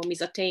the minimum is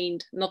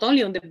attained not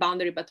only on the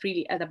boundary, but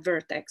really at a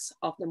vertex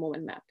of the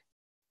moment map.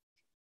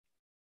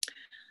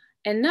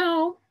 And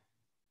now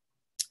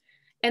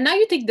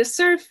you take the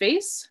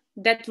surface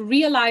that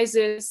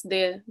realizes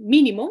the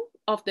minimum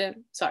of the,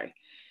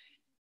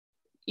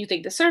 you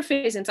take the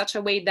surface in such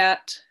a way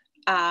that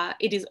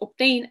it is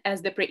obtained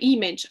as the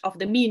preimage of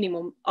the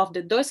minimum of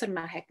the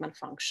Doisselman-Heckman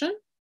function.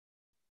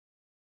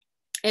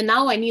 And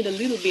now I need a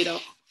little bit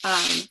of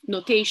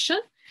notation.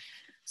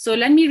 So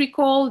let me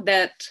recall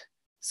that,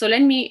 so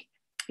let me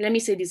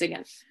say this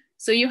again.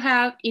 So you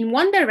have, in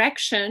one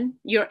direction,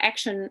 your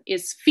action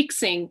is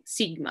fixing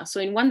sigma.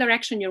 So in one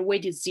direction, your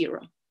weight is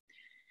 0.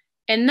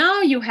 And now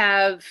you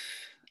have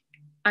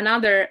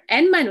another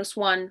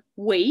n-1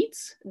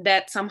 weights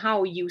that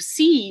somehow you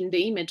see in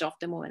the image of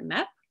the moment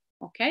map,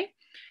 okay?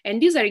 And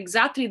these are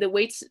exactly the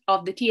weights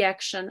of the T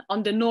action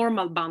on the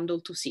normal bundle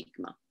to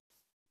sigma.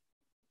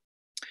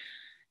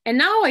 And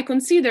now I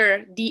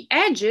consider the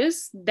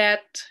edges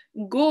that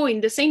go in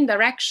the same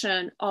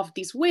direction of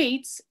these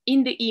weights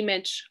in the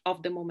image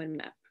of the moment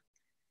map.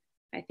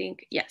 I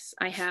think, yes,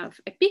 I have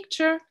a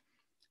picture.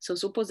 So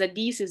suppose that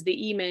this is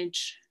the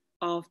image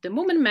of the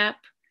moment map.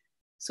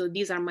 So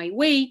these are my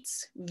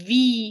weights.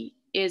 V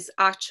is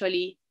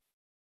actually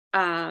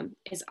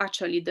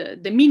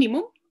the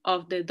minimum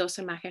of the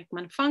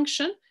Doisselman-Heckman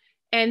function.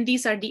 And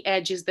these are the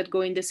edges that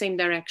go in the same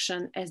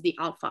direction as the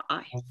alpha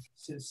I.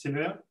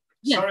 Silvia?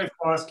 Yeah. Sorry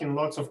for asking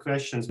lots of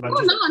questions, but no,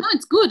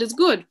 it's good. It's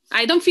good.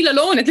 I don't feel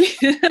alone at least.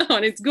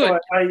 It's good. So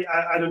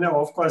I don't know.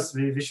 Of course,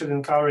 we should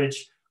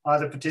encourage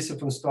other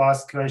participants to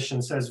ask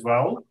questions as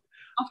well.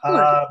 Of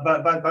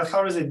course. But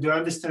how is it? Do I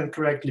understand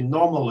correctly?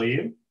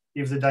 Normally,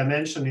 if the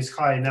dimension is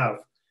high enough,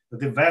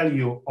 the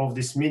value of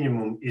this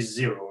minimum is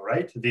 0,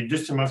 right? The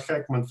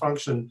Doisselman-Heckman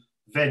function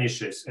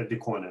vanishes at the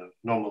corner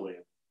normally,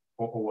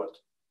 or what?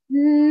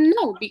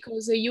 No,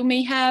 because you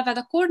may have at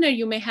a corner,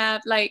 you may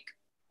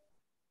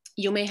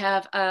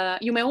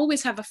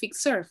always have a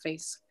fixed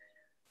surface.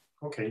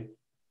 Okay.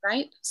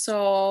 Right.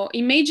 So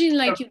imagine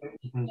like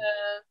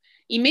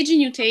imagine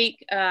you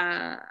take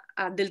a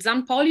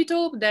Delzahn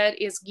polytope that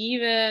is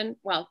given,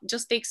 well,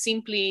 just take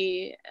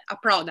simply a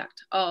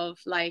product of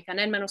like an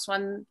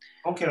n-1.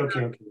 Okay.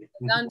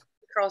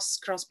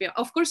 Cross pair.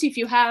 Of course, if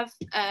you have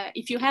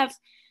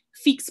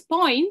fixed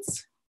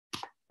points,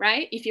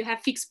 right? If you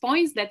have fixed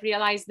points that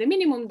realize the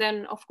minimum,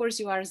 then of course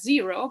you are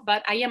 0.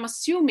 But I am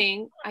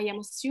assuming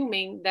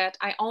that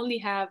I only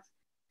have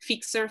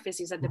fixed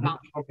surfaces at the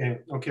boundary.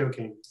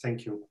 Okay.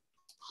 Thank you.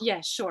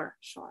 Yeah, sure.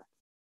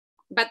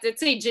 But let's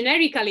say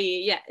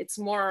generically, yeah, it's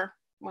more,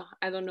 well,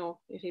 I don't know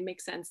if it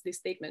makes sense, this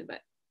statement,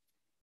 but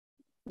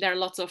there are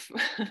lots of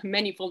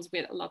manifolds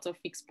with lots of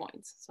fixed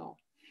points. So,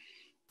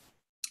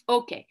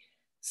 okay.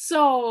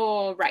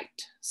 So, right.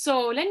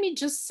 So let me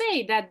just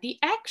say that the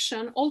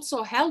action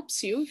also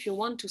helps you if you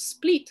want to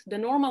split the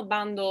normal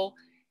bundle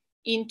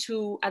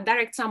into a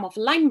direct sum of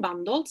line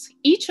bundles,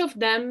 each of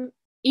them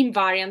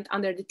invariant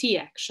under the T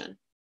action.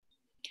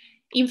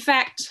 In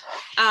fact,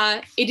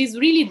 it is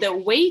really the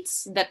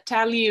weights that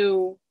tell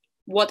you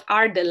what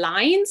are the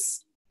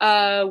lines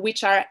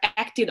which are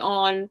acted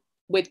on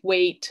with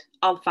weight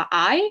alpha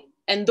I,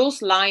 and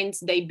those lines,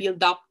 they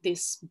build up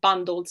these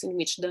bundles in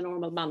which the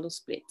normal bundle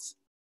splits.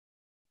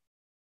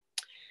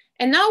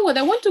 And now what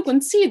I want to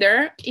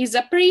consider is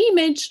a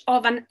preimage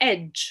of an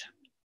edge,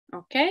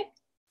 okay?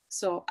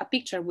 So a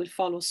picture will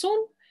follow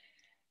soon.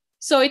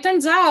 So it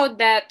turns out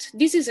that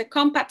this is a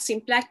compact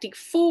symplectic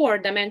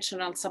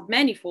 4-dimensional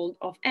submanifold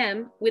of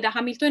M with a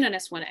Hamiltonian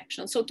S1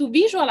 action. So to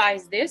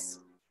visualize this,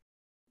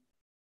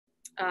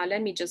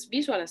 let me just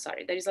visualize,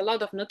 sorry, there is a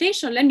lot of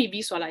notation. Let me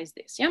visualize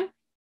this, yeah?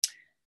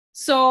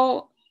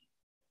 So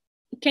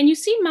can you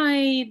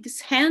see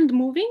this hand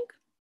moving?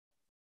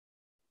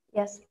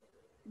 Yes.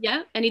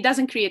 Yeah, and it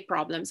doesn't create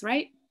problems,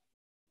 right?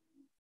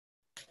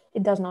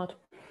 It does not.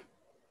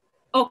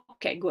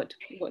 Okay, good.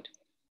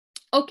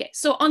 Okay,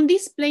 so on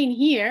this plane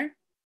here,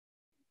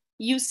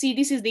 you see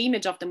this is the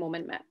image of the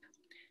moment map.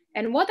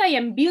 And what I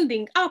am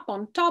building up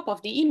on top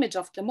of the image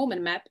of the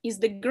moment map is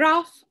the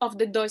graph of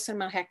the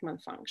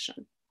Doisselman-Heckman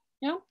function.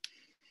 Yeah.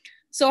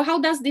 So how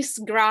does this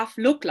graph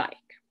look like?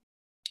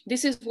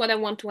 This is what I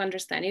want to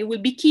understand. It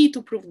will be key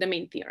to prove the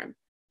main theorem.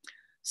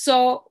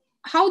 So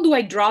how do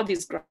I draw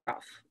this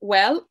graph?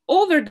 Well,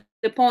 over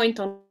the point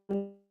on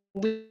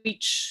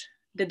which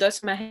the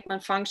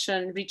Doisselman-Heckman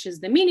function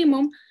reaches the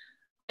minimum,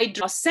 I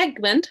draw a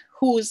segment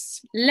whose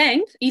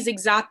length is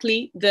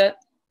exactly the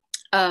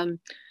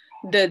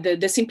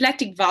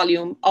symplectic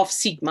volume of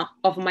sigma,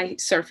 of my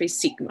surface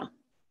sigma,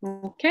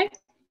 okay?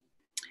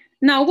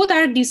 Now, what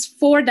are these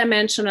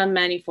 4-dimensional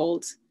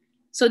manifolds?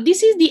 So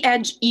this is the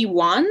edge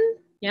E1,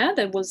 yeah,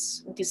 that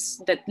was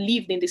this, that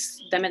lived in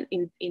this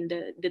in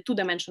the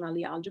two-dimensional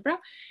algebra.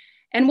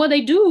 And what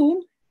I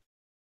do,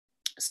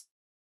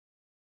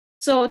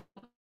 so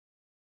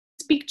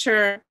this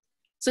picture,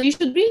 so you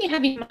should really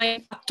have in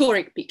mind a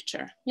toric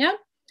picture, yeah?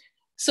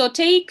 So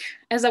take,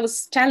 as I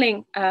was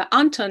telling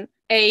Anton,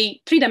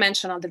 a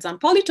three-dimensional design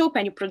polytope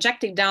and you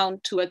project it down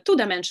to a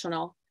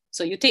two-dimensional.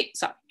 So you take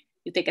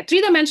a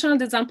three-dimensional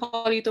design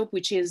polytope,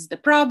 which is the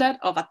product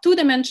of a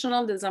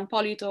two-dimensional design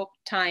polytope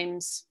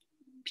times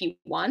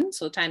P1,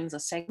 so times a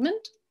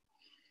segment.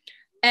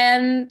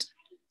 And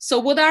so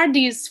what are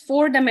these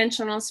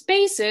four-dimensional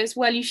spaces?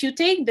 Well, if you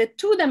take the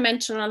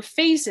two-dimensional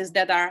faces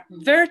that are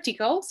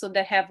vertical, so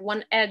they have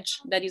one edge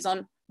that is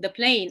on the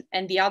plane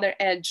and the other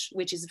edge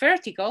which is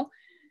vertical,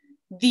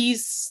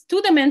 these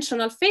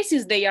two-dimensional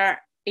faces, they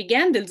are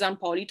again the design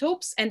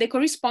polytopes, and they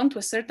correspond to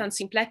a certain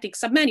symplectic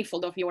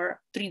submanifold of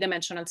your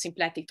three-dimensional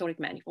symplectic toric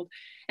manifold.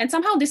 And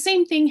somehow the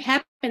same thing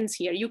happens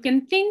here. You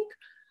can think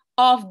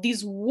of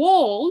these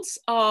walls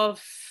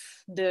of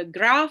the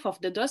graph of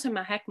the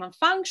Dösemer-Heckman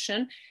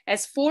function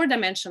as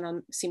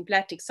four-dimensional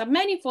symplectic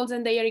submanifolds,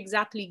 and they are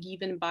exactly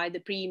given by the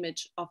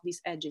pre-image of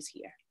these edges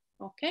here,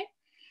 okay?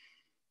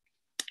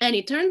 And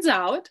it turns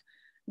out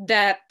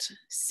that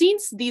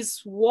since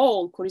this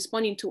wall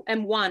corresponding to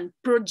M1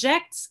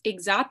 projects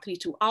exactly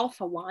to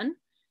alpha 1,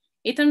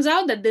 it turns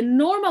out that the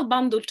normal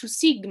bundle to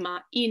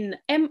sigma in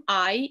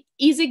MI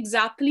is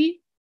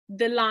exactly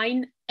the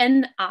line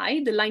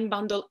NI, the line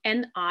bundle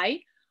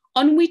NI,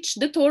 on which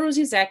the torus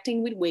is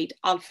acting with weight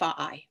alpha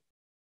I.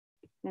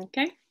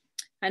 Okay,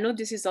 I know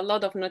this is a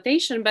lot of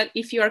notation, but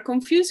if you are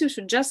confused, you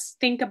should just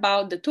think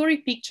about the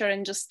toric picture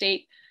and just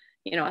take,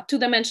 you know, a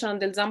two-dimensional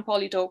Delzan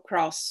polytope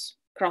cross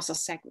a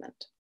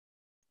segment.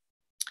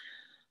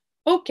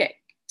 Okay,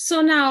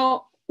 so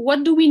now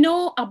what do we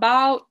know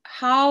about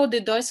how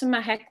the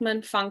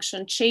Dösemer-Heckman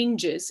function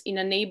changes in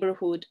a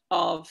neighborhood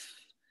of,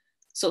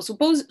 so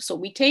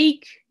we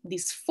take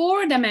this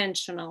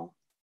four-dimensional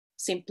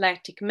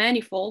symplectic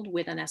manifold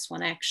with an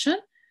S1 action.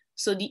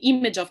 So the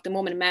image of the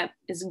moment map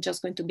is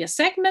just going to be a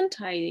segment.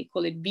 I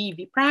call it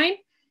V prime.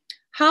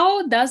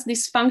 How does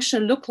this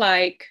function look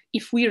like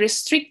if we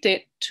restrict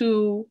it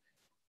to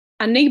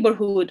a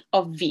neighborhood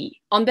of V?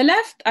 On the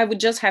left, I would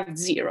just have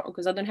 0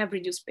 because I don't have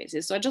reduced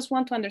spaces. So I just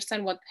want to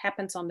understand what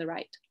happens on the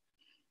right.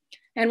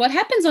 And what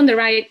happens on the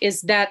right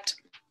is that,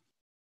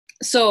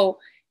 so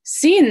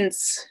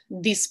since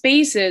these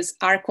spaces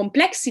are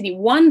complexity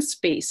 1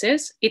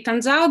 spaces, it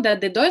turns out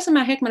that the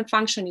Dösemer-Heckman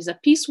function is a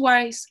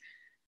piecewise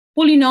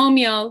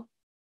polynomial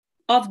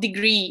of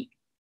degree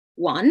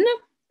 1,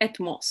 at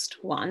most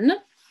 1.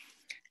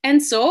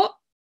 And so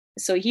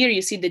here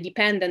you see the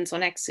dependence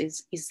on x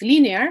is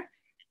linear,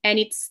 and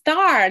it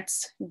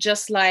starts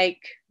just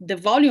like the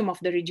volume of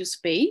the reduced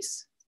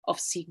space of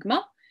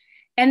sigma.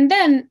 And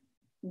then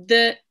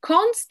the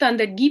constant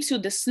that gives you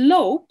the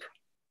slope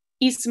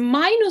is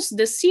minus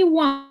the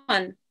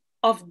C1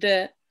 of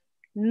the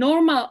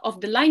normal of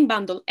the line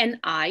bundle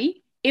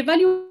Ni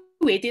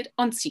evaluated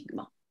on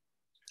sigma.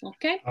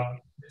 Okay?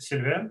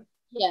 Silvia?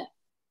 Yeah.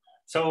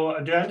 So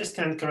do I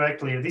understand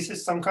correctly? This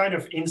is some kind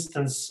of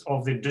instance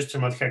of the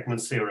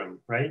Dösemer-Heckman theorem,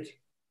 right?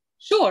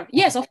 Sure.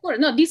 Yes, of course.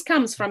 No, this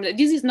comes from,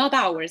 this is not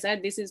ours.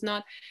 This is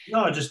not.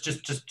 No, just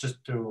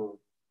to.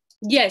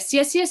 Yes,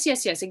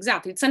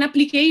 exactly. It's an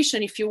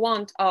application, if you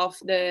want, of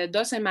the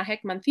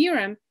Dösemer-Heckman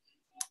theorem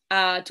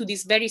to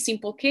this very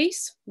simple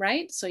case,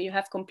 right? So you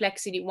have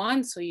complexity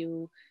 1, so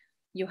you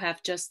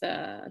have just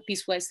a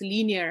piecewise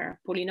linear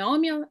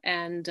polynomial,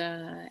 and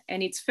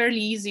it's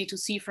fairly easy to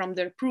see from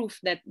their proof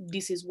that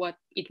this is what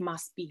it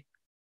must be.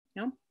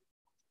 You know?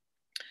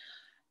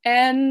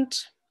 And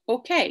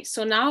okay,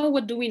 so now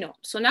what do we know?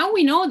 So now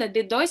we know that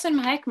the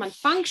Dösemer-Heckman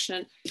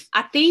function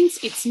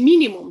attains its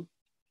minimum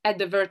at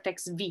the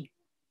vertex V,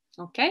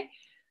 okay?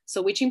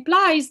 So which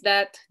implies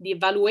that the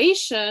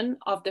evaluation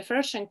of the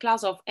Fertian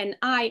class of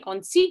Ni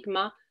on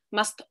sigma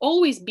must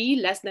always be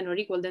less than or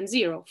equal than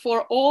 0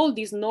 for all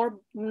these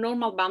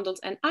normal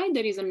bundles Ni.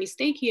 There is a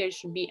mistake here, it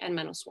should be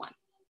n-1,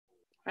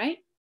 right?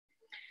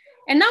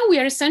 And now we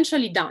are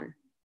essentially done.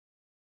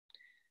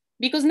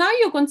 Because now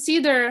you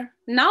consider,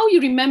 now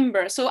you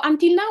remember, so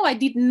until now I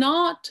did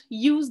not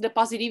use the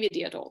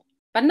positivity at all,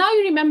 but now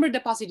you remember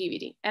the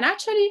positivity. And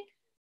actually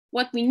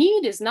what we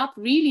need is not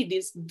really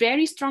this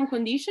very strong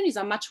condition, is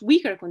a much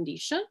weaker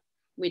condition,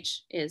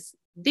 which is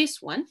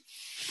this one.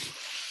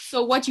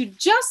 So what you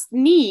just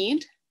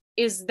need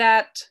is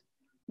that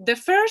the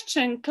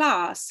Fertian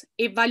class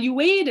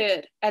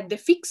evaluated at the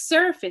fixed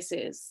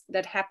surfaces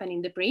that happen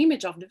in the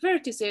preimage of the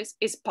vertices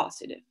is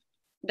positive.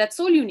 That's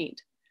all you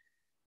need,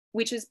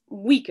 which is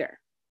weaker,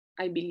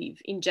 I believe,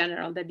 in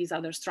general, than this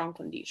other strong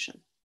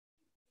condition.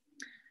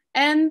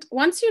 And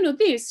once you know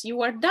this,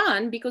 you are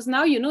done, because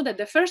now you know that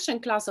the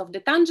Fertian class of the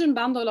tangent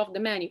bundle of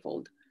the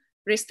manifold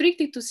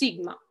restricted to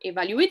sigma,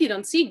 evaluated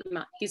on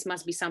sigma, this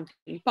must be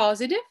something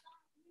positive.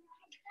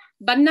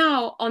 But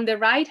now on the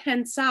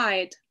right-hand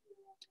side,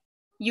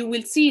 you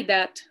will see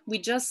that we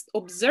just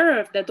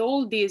observe that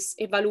all these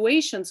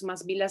evaluations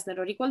must be less than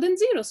or equal than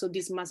 0. So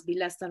this must be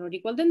less than or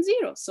equal than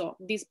 0. So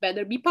this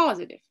better be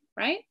positive,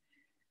 right?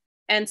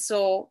 And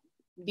so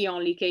the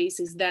only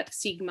case is that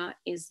sigma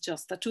is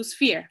just a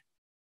two-sphere.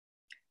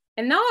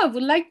 And now I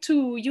would like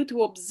you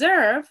to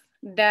observe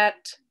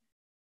that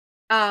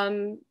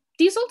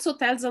this also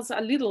tells us a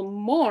little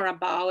more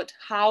about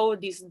how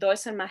this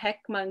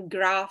Deussner-Heckman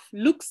graph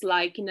looks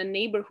like in a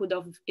neighborhood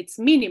of its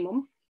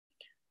minimum.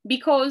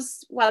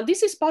 Because, well,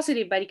 this is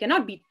positive, but it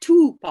cannot be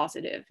too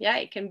positive. Yeah,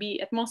 it can be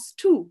at most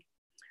 2.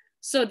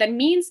 So that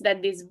means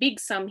that this big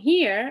sum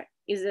here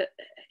is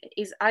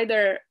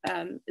either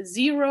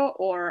 0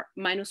 or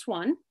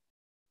 -1.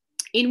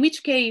 In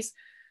which case,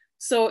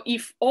 so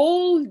if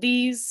all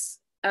these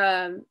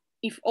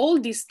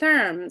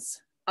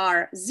terms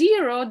are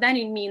 0, then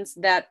it means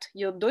that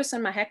your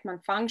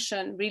Deussner-Heckman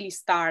function really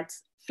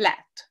starts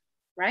flat,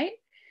 right?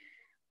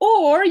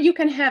 Or you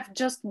can have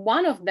just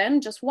one of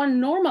them, just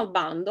one normal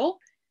bundle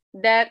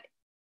that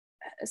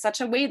in such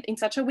a way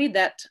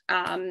that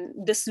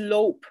the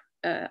slope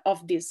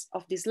of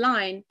this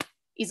line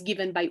is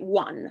given by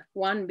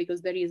 1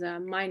 because there is a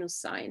minus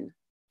sign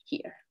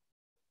here,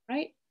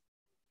 right?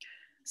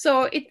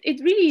 So it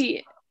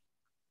really.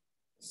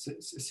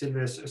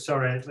 Silvia,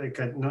 sorry, like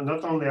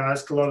not only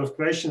ask a lot of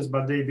questions,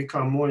 but they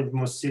become more and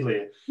more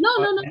silly.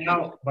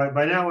 No.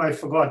 By now I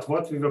forgot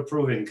what we were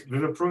proving. We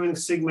were proving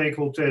sigma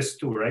equal to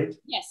S2, right?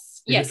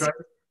 Yes. Is it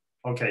right?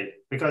 Okay,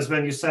 because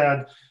when you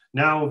said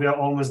now we are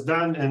almost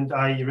done, and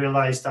I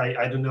realized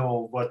I don't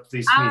know what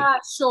this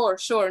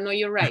means. Sure. No,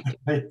 you're right.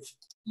 Right.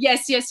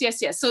 Yes.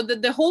 So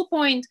the whole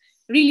point,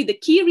 really the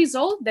key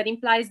result that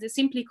implies the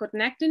simply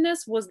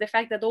connectedness was the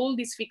fact that all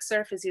these fixed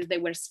surfaces, they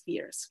were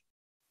spheres,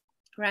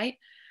 right?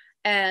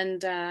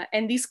 And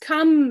this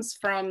comes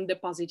from the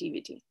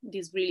positivity.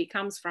 This really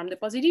comes from the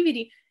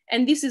positivity,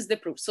 and this is the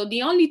proof. So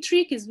the only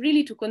trick is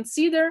really to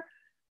consider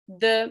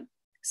the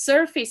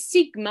surface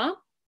sigma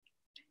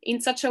in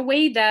such a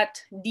way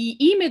that the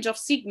image of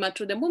sigma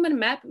to the moment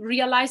map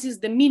realizes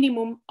the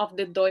minimum of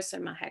the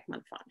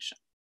Deussner-Heckman function.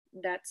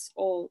 That's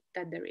all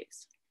that there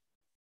is.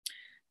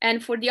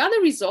 And for the other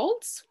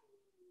results,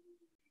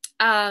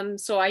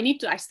 so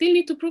I still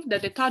need to prove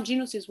that the Todd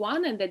genus is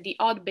 1 and that the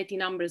odd Betti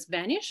numbers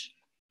vanish.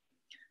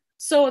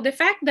 So the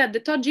fact that the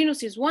Todd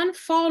genus is 1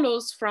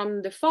 follows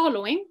from the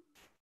following.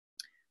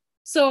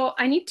 So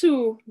I need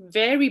to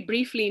very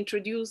briefly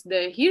introduce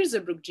the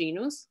Hirzebruch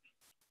genus.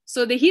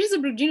 So the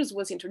Hirzebruch genus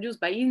was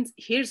introduced by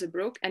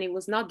Hirzebruch, and it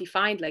was not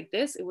defined like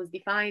this. It was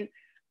defined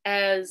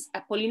as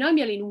a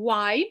polynomial in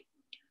Y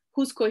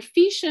whose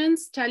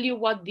coefficients tell you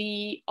what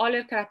the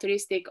Euler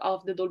characteristic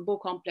of the Dolbeau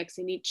complex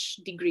in each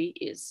degree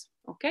is,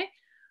 okay?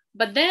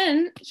 But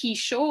then he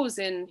shows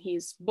in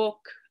his book,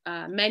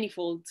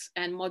 Manifolds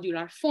and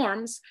Modular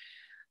Forms,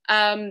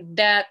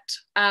 that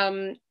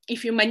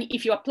if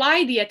you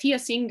apply the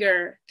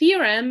Atiyah-Singer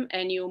theorem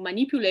and you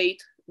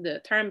manipulate the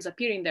terms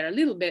appearing there a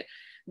little bit,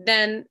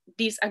 then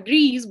this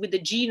agrees with the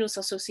genus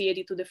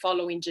associated to the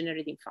following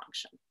generating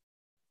function.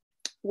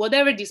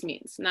 Whatever this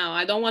means. Now,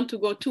 I don't want to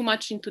go too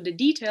much into the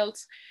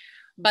details,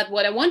 but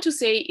what I want to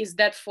say is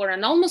that for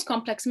an almost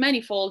complex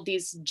manifold,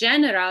 these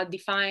genera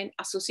defined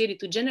associated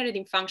to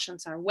generating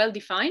functions are well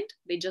defined.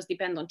 They just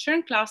depend on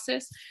Chern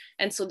classes.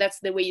 And so that's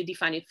the way you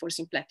define it for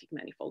symplectic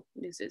manifold.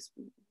 This is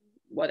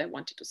what I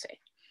wanted to say.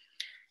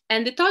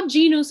 And the Todd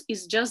genus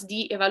is just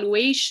the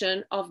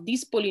evaluation of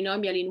this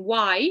polynomial in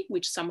Y,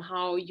 which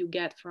somehow you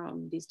get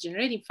from this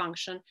generating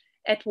function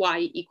at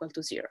Y equal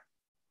to 0.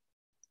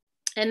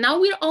 And now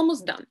we're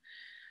almost done,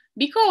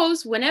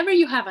 because whenever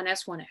you have an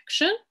S1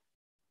 action,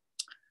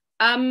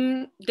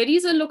 there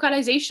is a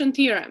localization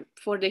theorem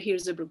for the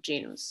Hirzebruch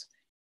genus.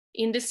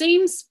 In the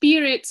same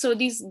spirit, so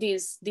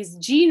this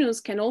genus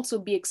can also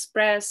be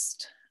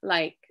expressed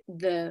like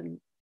the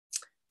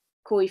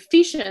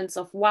coefficients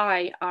of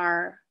Y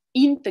are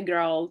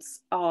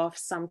integrals of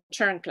some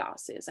Chern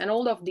classes, and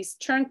all of these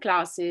Chern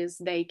classes,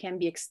 they can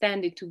be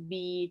extended to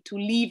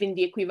live in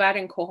the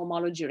equivariant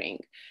cohomology ring.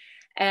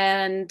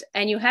 And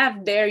you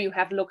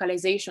have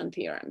localization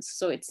theorems.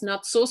 So it's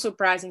not so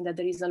surprising that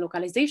there is a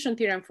localization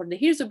theorem for the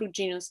Hirzebruch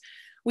genus,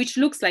 which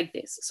looks like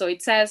this. So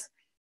it says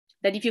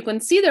that if you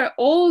consider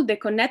all the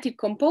connected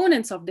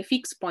components of the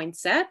fixed point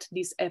set,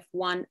 this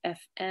F1,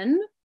 Fn,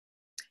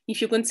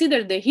 if you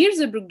consider the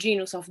Hirzebruch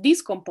genus of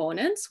these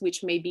components,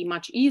 which may be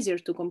much easier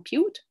to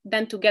compute,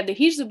 then to get the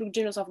Hirzebruch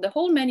genus of the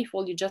whole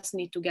manifold, you just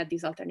need to get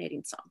this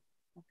alternating sum,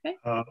 okay?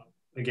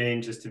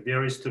 Again, just a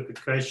very stupid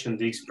question.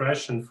 The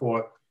expression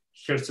for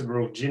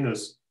Hirzebruch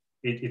genus,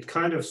 it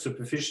kind of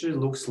superficially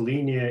looks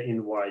linear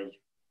in Y.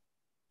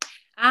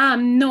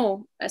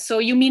 No. So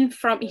you mean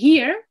from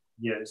here?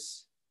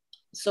 Yes.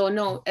 So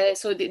no.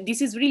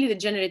 This is really the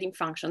generating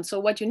function. So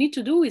what you need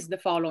to do is the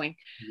following.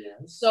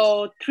 Yes.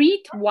 So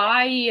treat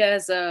Y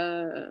as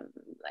a,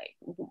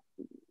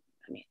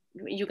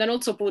 you can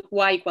also put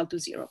Y equal to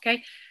 0,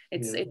 okay?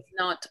 It's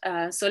not,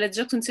 so let's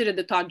just consider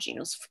the Todd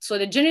genus. So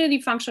the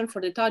generating function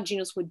for the Todd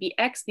genus would be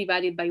X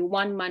divided by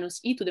 1 minus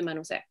e to the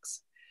minus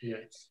X.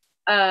 Yes.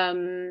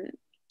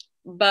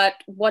 But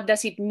what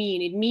does it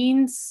mean? It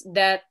means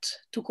that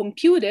to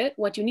compute it,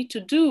 what you need to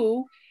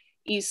do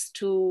is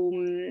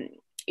to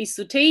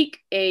take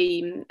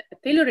a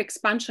Taylor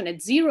expansion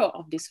at 0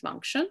 of this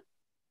function,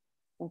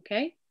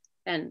 okay?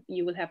 And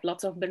you will have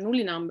lots of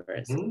Bernoulli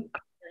numbers. Mm-hmm.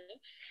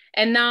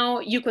 And now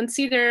you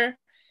consider,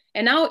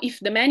 and now if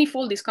the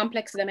manifold is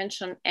complex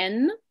dimension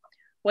n,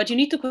 what you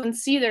need to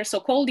consider, so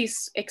call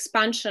this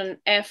expansion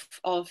f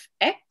of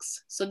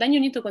x. So then you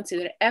need to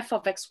consider f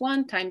of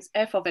x1 times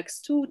f of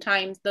x2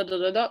 times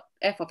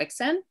f of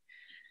xn.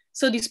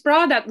 So this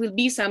product will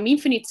be some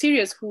infinite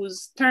series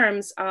whose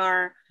terms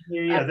are...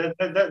 Yeah,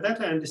 that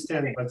I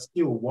understand, but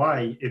still,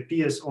 y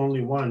appears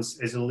only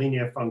once as a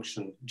linear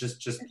function.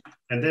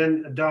 And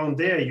then down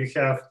there you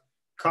have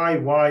chi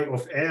y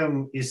of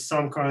m is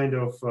some kind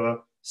of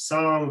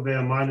sum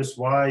where minus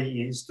y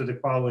is to the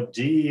power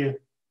d.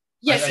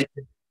 Yes,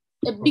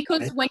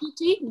 because when you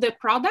take the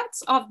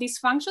products of this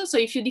function, so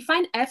if you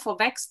define f of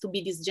x to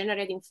be this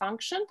generating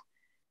function,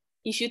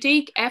 if you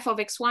take f of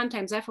x1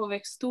 times f of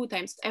x2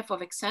 times f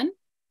of xn,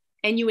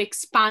 and you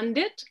expand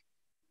it,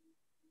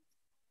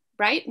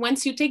 right?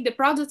 Once you take the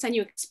products and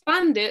you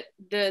expand it,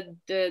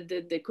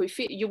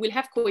 you will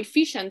have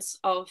coefficients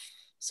of,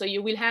 so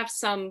you will have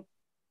some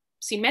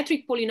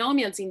symmetric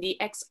polynomials in the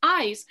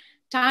xi's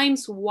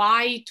times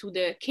y to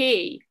the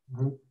k.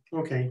 Mm-hmm.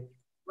 Okay.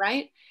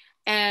 Right?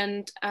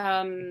 And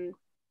I mean,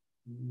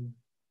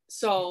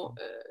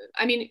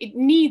 it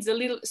needs a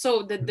little,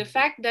 so the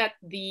fact that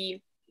the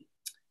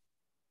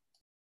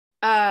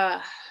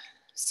right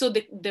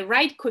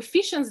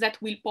coefficients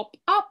that will pop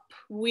up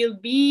will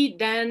be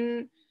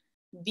then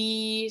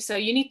so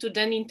you need to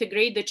then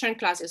integrate the Chern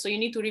classes. So you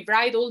need to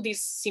rewrite all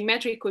these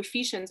symmetric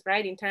coefficients,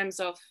 right, in terms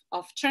of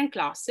Chern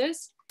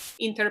classes,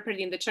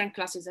 interpreting the Chern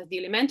classes as the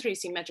elementary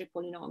symmetric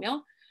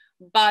polynomial.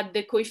 But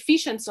the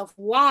coefficients of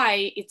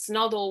y, it's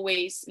not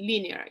always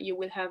linear. You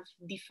will have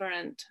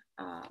different,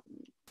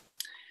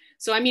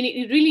 so I mean,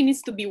 it really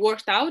needs to be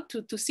worked out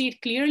to see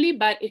it clearly,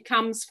 but it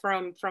comes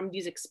from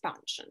this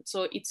expansion.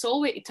 So it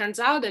turns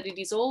out that it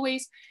is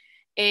always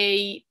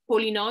a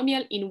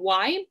polynomial in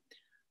y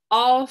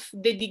of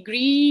the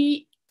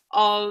degree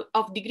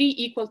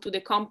equal to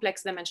the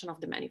complex dimension of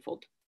the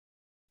manifold.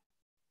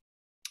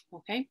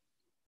 Okay.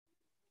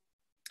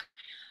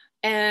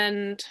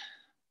 And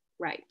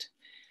right.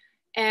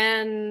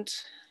 And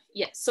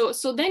yes,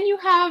 so then you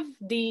have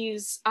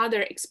these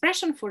other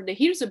expression for the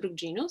Hirzebruch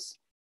genus,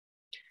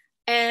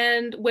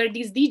 and where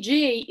this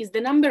dj is the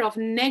number of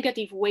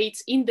negative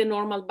weights in the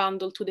normal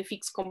bundle to the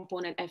fixed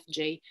component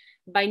fj.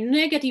 By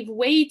negative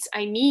weights,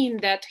 I mean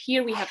that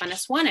here we have an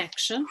S1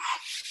 action.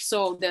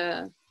 So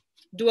the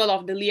dual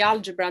of the Lie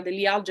algebra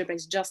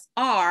is just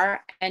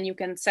R, and you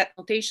can set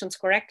notations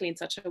correctly in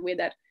such a way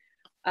that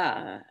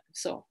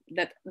so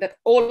that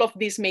all of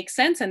this makes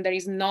sense and there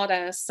is not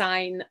a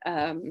sign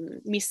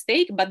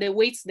mistake, but the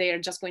weights, they are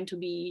just going to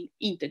be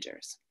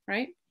integers,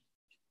 right?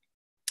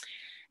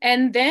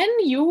 And then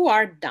you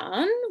are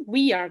done,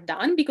 we are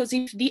done, because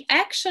if the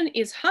action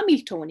is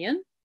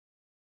Hamiltonian,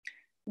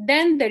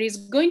 then there is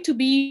going to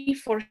be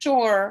for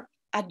sure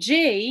a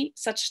J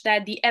such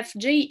that the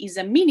Fj is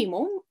a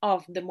minimum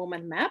of the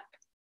moment map,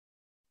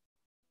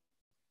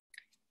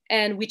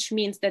 and which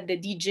means that the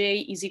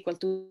dj is equal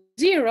to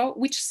 0,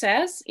 which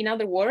says, in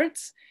other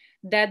words,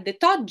 that the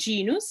Todd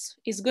genus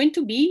is going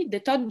to be the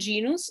Todd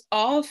genus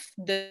of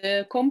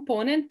the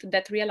component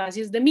that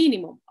realizes the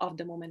minimum of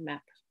the moment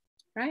map,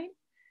 right?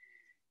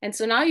 And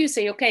so now you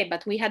say, okay,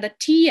 but we had a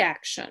T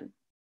action.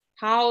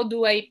 How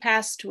do I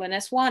pass to an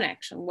S1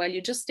 action? Well,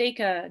 you just take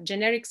a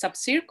generic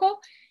subcircle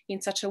in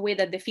such a way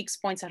that the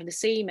fixed points are the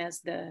same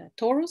as the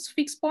torus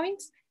fixed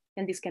points.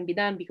 And this can be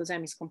done because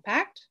M is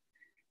compact.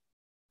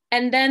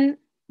 And then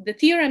the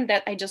theorem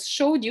that I just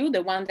showed you,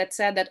 the one that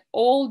said that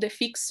all the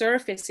fixed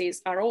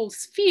surfaces are all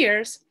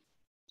spheres,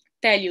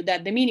 tell you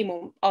that the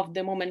minimum of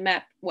the moment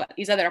map, well,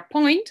 is either a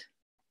point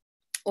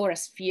or a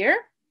sphere.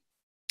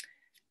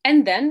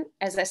 And then,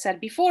 as I said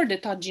before, the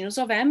Todd genus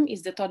of M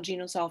is the Todd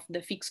genus of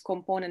the fixed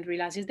component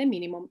realizes the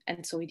minimum,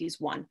 and so it is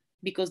 1,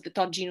 because the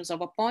Todd genus of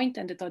a point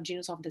and the Todd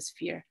genus of the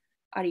sphere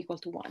are equal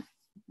to 1,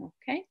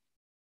 okay?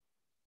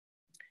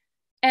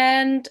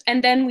 And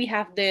then we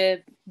have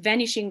the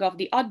vanishing of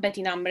the odd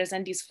Betti numbers,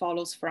 and this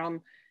follows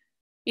from,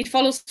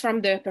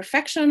 the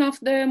perfection of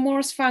the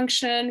Morse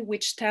function,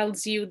 which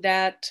tells you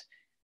that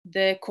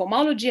the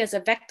cohomology as a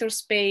vector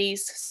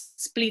space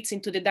splits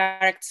into the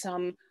direct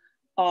sum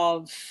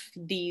of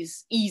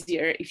these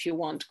easier, if you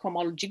want,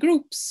 cohomology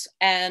groups.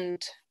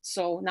 And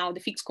so now the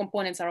fixed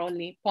components are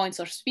only points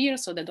or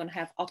spheres, so they don't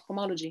have odd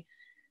cohomology.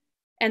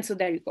 And so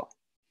there you go.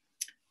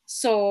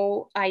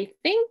 So I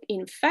think,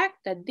 in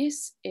fact, that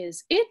this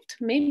is it.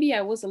 Maybe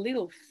I was a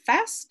little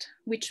fast,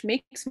 which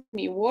makes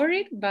me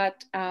worried,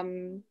 but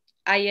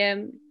I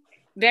am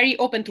very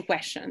open to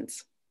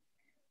questions.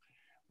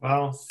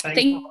 Well,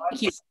 thank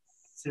you,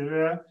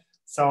 Silvia.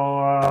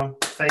 So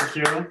thank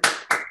you.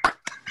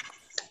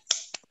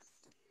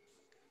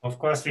 Of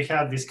course, we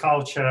have this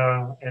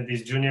culture at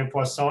this junior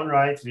Poisson,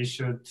 right? We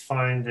should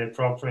find the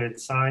appropriate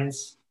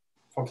signs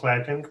for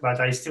clapping, but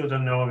I still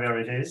don't know where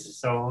it is.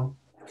 So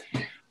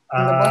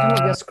On the bottom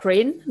of your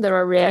screen, there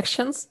are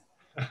reactions.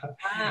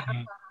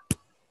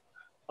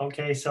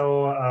 Okay,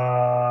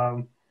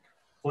 so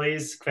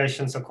please,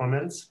 questions or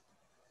comments.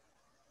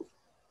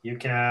 You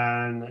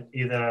can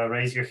either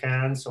raise your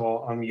hands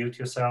or unmute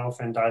yourself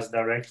and ask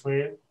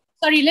directly.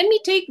 Sorry, let me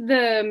take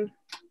the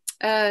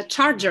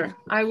charger.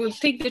 I will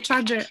take the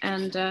charger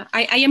and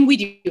I am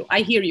with you.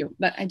 I hear you,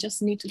 but I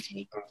just need to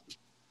take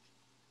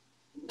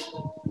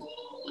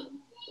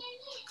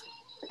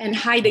and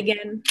hide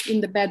again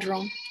in the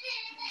bedroom.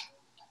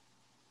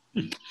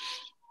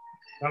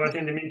 But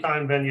in the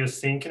meantime, when you're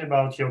thinking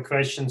about your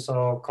questions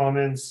or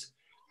comments,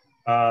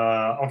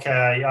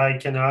 okay, I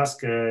can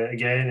ask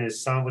again a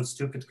somewhat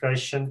stupid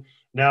question.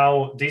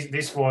 Now,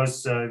 this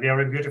was a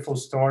very beautiful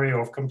story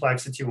of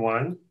complexity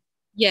 1.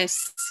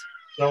 Yes.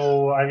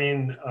 So, I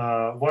mean,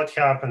 what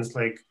happens?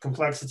 Like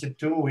complexity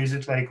 2, is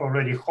it like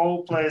already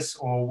hopeless,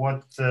 or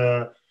what's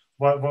going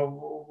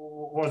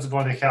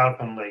to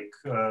happen? Like,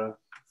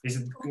 is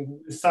it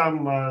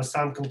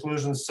some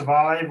conclusions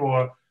survive,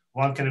 or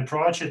one can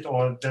approach it,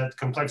 or that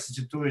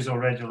complexity 2 is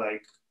already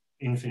like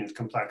infinite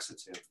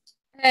complexity?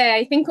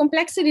 I think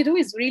complexity 2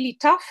 is really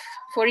tough.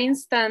 For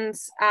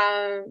instance,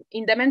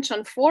 in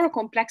dimension 4,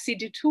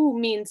 complexity 2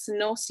 means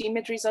no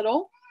symmetries at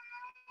all,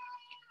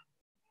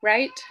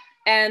 right?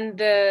 And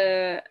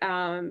the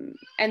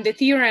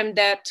theorem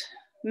that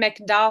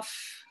McDuff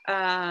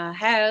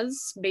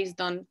has, based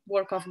on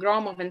work of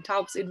Gromov and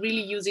Taubes, it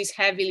really uses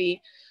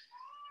heavy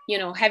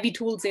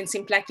tools in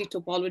symplectic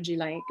topology,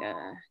 like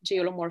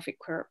geolomorphic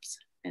curves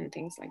and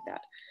things like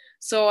that.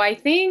 So I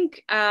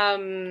think,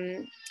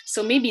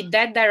 so maybe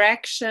that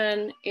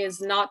direction is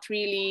not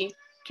really,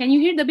 can you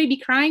hear the baby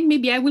crying?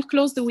 Maybe I will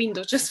close the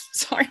window, just,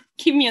 sorry,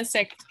 give me a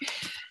second.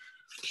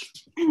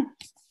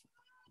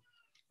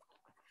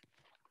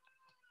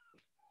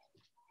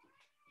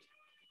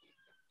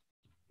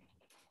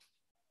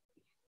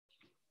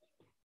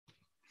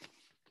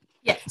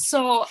 Yeah,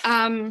 so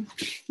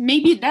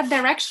maybe that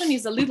direction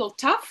is a little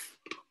tough,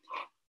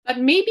 but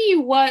maybe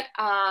what,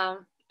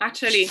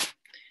 actually,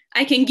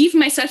 I can give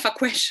myself a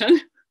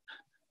question.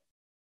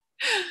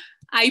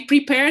 I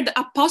prepared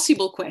a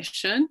possible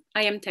question.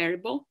 I am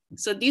terrible.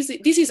 So this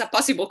is a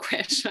possible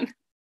question.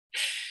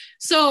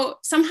 So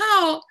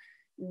somehow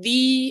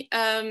the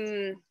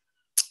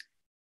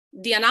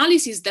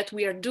analysis that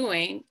we are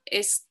doing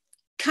is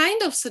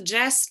kind of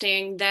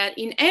suggesting that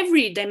in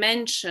every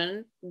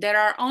dimension, there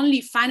are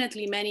only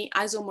finitely many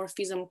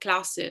isomorphism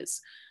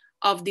classes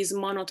of these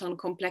monotone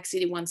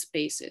complexity 1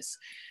 spaces,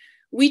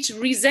 which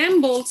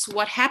resembles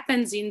what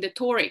happens in the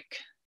toric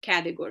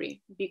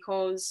category,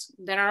 because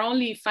there are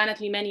only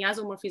finitely many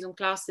isomorphism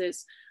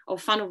classes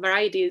of Fano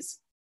varieties,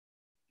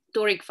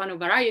 toric Fano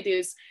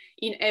varieties,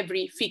 in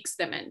every fixed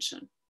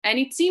dimension. And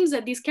it seems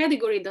that this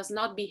category does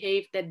not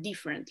behave that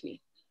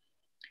differently.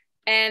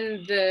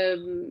 And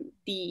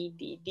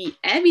the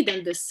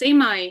evidence, the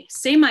semi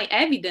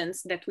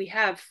evidence that we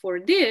have for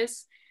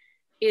this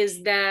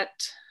is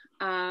that,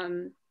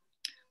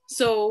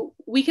 so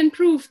we can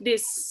prove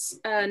this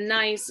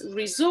nice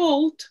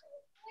result.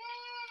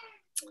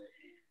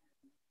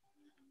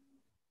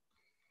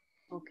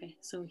 Okay,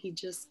 so he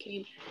just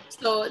came.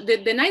 So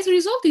the nice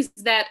result is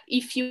that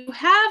if you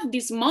have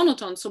this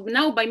monotone, so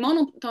now by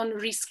monotone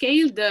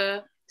rescale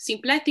the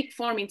symplectic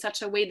form in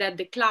such a way that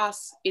the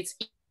class is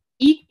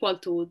equal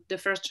to the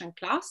first rank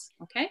class,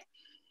 okay?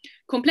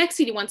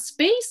 Complexity 1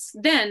 space,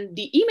 then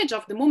the image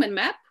of the moment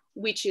map,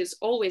 which is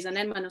always an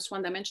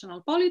n-1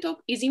 dimensional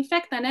polytope, is in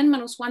fact an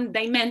n-1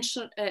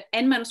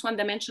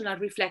 dimensional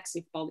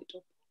reflexive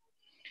polytope.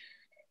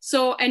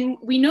 So, and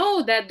we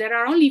know that there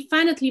are only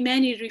finitely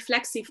many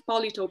reflexive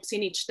polytopes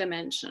in each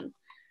dimension.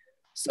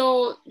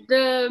 So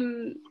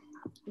the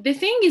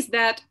thing is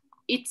that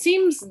it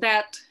seems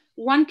that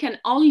one can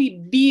only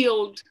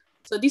build,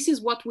 so this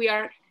is what we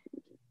are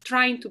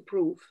trying to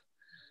prove.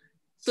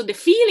 So the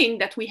feeling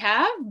that we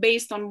have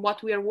based on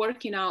what we are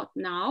working out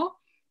now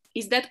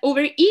is that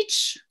over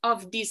each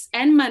of these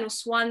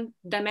n-1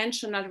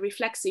 dimensional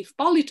reflexive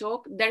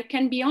polytope, there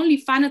can be only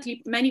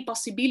finitely many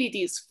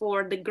possibilities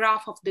for the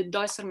graph of the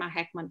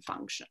Deuserman-Heckman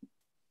function.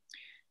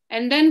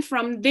 And then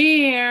from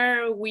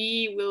there,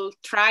 we will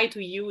try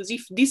to use,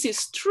 if this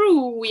is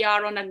true, we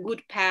are on a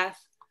good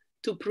path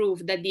to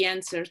prove that the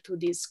answer to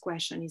this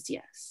question is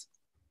yes.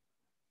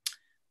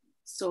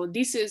 So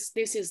this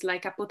is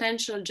like a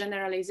potential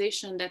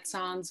generalization that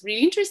sounds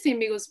really interesting,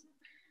 because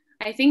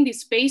I think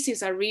these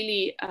spaces are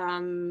really,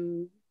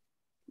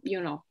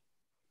 you know,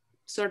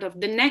 sort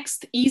of the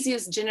next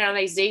easiest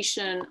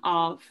generalization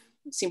of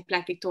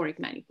symplectic toric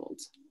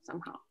manifolds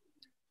somehow.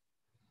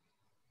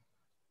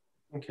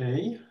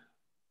 Okay,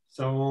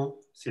 so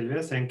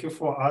Silvia, thank you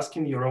for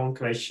asking your own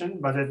question,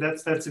 but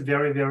that's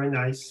very, very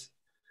nice.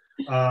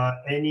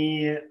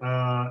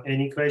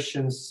 Any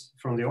questions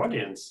from the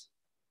audience?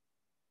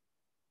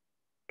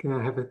 Can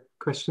I have a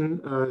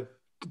question?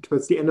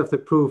 Towards the end of the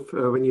proof,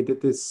 when you did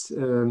this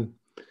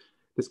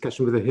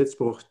discussion with the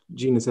Hilsbruch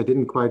genus, I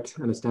didn't quite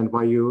understand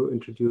why you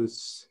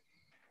introduce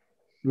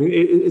I mean,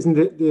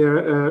 isn't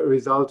there a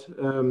result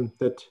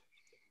that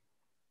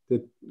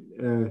the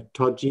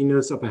tau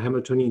genus of a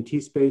Hamiltonian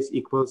T-space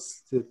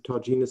equals the tau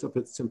genus of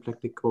its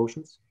symplectic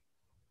quotients?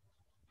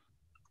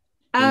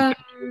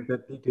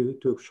 That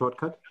lead to a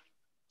shortcut?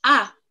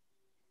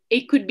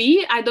 It could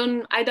be. I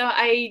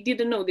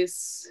didn't know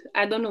this.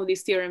 I don't know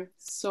this theorem.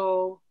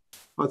 So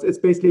it's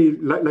basically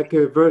like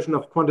a version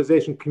of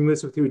quantization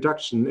commutes with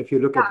reduction. If you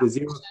look at the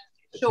zero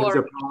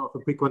tensor power of a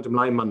pre-quantum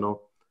line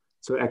bundle,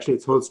 so actually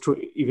it holds true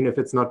even if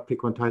it's not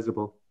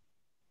pre-quantizable.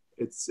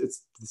 It's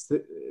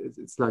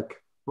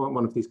like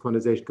one of these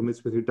quantization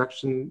commutes with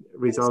reduction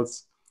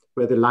results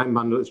where the line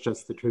bundle is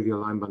just the trivial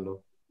line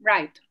bundle.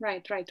 Right.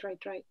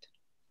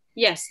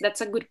 Yes,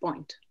 that's a good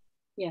point.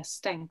 Yes,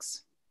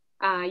 thanks.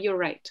 You're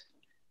right.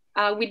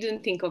 We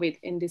didn't think of it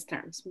in these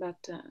terms, but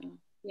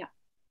yeah.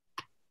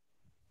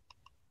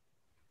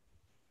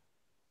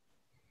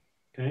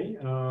 Okay,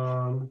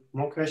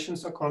 more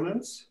questions or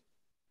comments?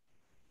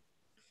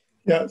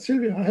 Yeah,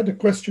 Silvia, I had a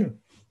question.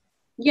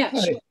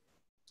 Yes.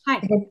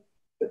 Hi.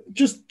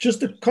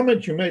 Just a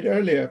comment you made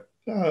earlier,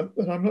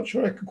 and I'm not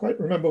sure I can quite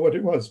remember what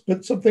it was,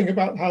 but something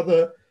about how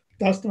the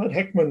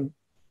Dastard-Heckman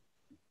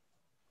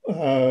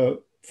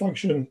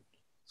function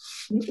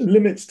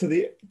limits to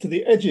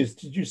the edges.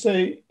 Did you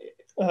say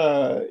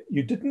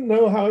you didn't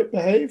know how it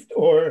behaved,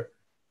 or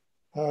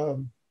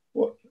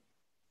what?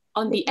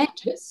 On the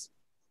edges?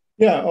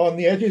 Yeah, on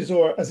the edges,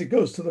 or as it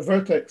goes to the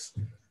vertex.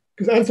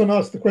 Because Anton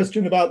asked the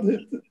question about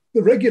the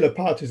regular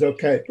part is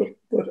okay,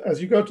 but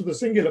as you go to the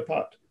singular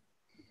part.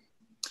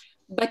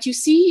 But you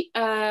see,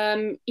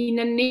 in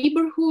a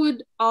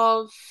neighborhood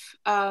of,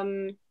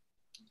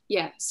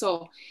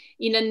 so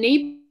in a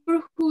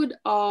neighborhood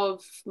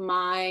of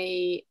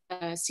my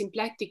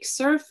symplectic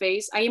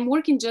surface, I am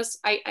working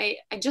I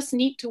just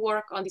need to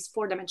work on these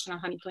 4-dimensional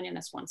Hamiltonian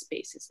S1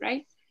 spaces,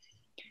 right?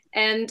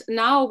 And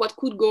now what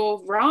could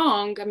go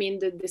wrong, I mean,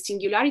 the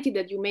singularity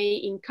that you may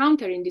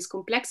encounter in these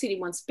complexity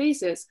one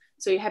spaces,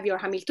 so you have your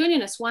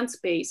Hamiltonian S1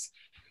 space,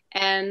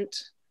 and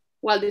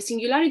well, the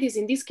singularities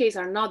in this case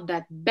are not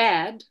that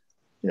bad,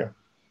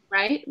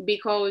 right?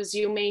 Because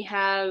you may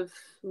have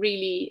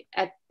really,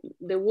 at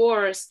the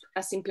worst,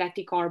 a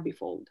symplectic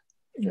orbifold.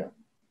 Yeah.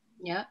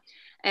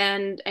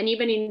 And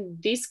even in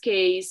this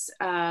case,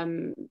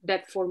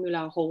 that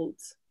formula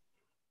holds.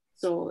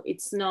 So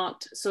it's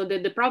not, so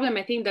the problem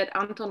I think that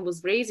Anton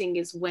was raising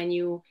is when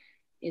you,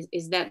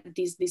 is that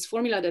this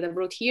formula that I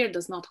wrote here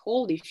does not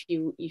hold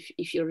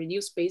if your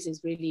reduced space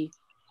is really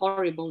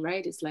horrible,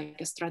 right? It's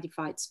like a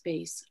stratified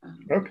space.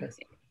 Okay.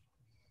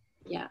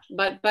 Yeah,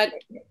 but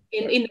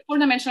in the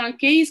 4-dimensional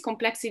case,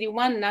 complexity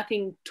 1,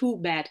 nothing too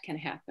bad can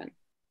happen.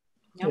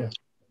 Yeah.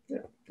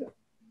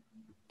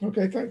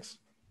 Okay, thanks.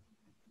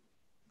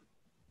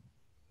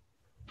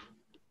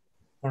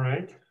 All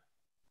right.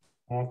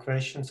 More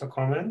questions or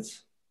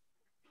comments?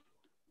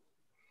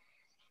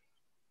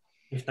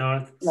 If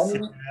not,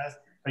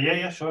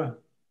 sure.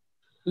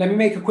 Let me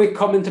make a quick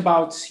comment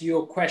about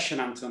your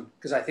question, Anton,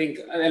 because I think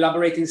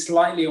elaborating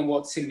slightly on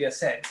what Silvia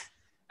said.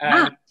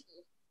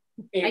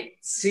 It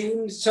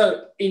seems,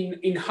 so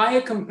in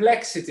higher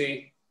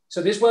complexity,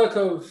 so this work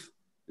of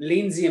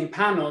Lindsay and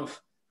Panov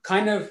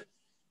kind of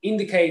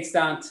indicates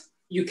that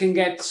you can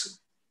get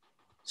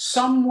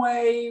some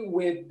way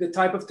with the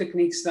type of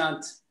techniques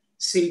that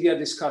Silvia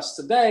discussed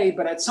today,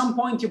 but at some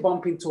point you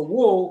bump into a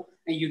wall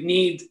and you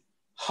need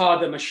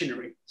harder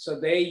machinery. So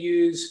they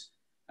use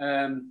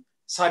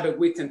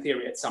Seiberg-Witten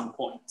theory at some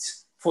point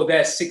for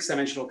their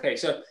 6-dimensional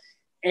case. So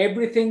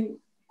everything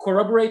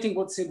corroborating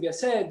what Silvia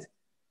said,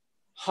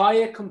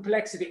 higher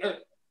complexity,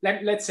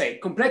 let's say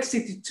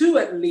complexity 2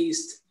 at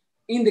least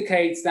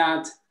indicates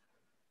that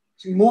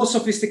more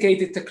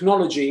sophisticated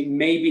technology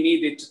may be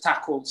needed to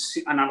tackle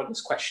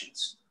analogous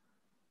questions.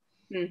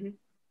 Mm-hmm.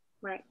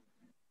 Right.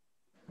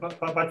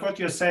 But what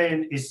you're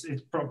saying is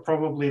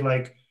probably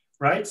like,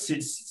 right?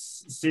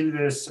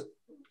 Silvia's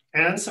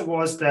answer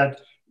was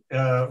that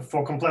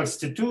for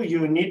complexity 2,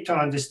 you need to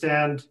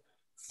understand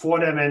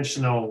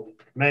 4-dimensional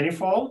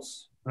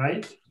manifolds,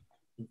 right?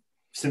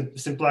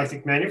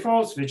 Symplectic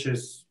manifolds, which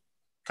is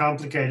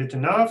complicated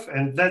enough.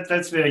 And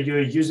that's where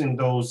you're using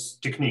those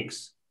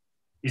techniques.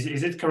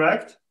 Is it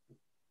correct?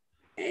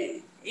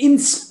 In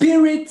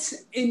spirit,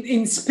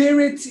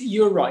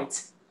 you're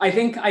right. I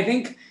think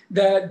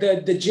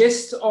the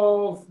gist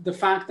of the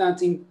fact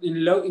that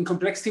in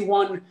complexity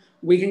 1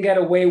 we can get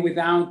away with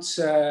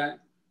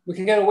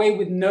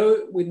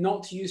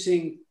not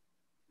using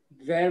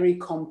very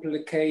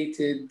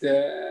complicated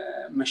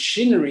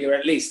machinery, or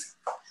at least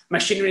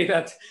machinery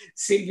that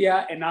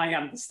Silvia and I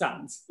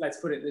understand.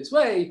 Let's put it this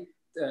way.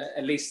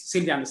 At least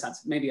Silvia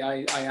understands. Maybe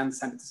I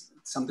understand it to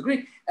some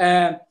degree.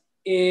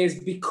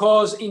 Is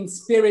because in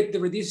spirit the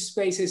reduced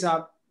spaces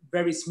are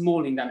very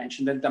small in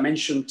dimension, the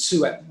dimension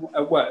 2 at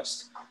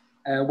worst.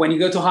 When you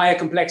go to higher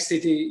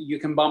complexity, you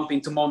can bump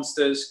into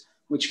monsters,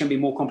 which can be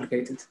more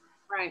complicated.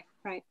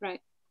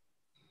 Right.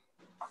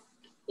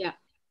 Yeah.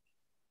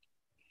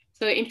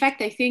 So in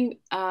fact, I think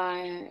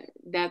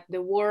that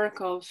the work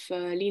of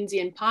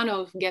Lindsay and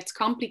Panov gets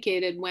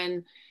complicated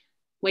when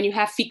when you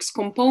have fixed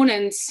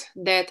components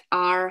that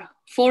are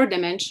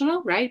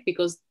 4-dimensional, right?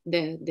 Because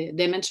the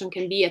dimension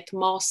can be at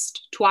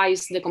most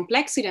twice the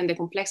complexity, and the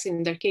complexity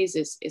in their case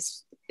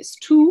is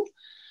 2.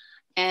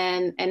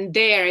 And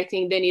there, I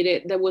think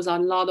there was a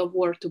lot of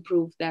work to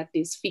prove that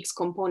these fixed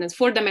components,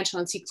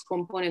 4-dimensional 6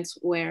 components,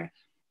 were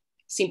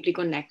simply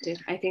connected.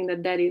 I think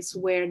that is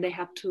where they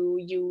have to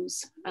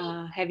use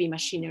heavy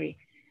machinery.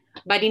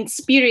 But in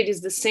spirit,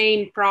 is the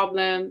same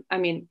problem. I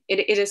mean,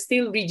 it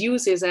still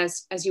reduces,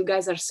 as you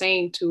guys are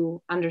saying,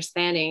 to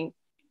understanding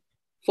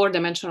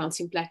 4-dimensional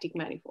symplectic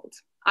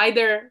manifolds,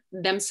 either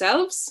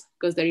themselves,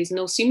 because there is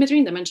no symmetry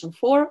in dimension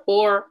 4,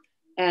 or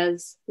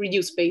as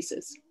reduced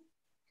spaces.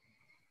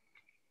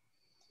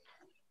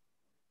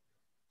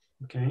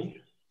 Okay.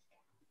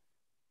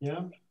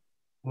 Yeah.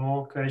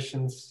 More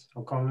questions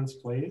or comments,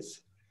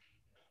 please.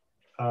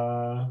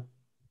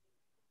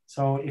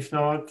 So if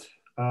not,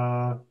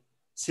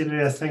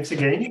 Silvia, thanks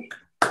again.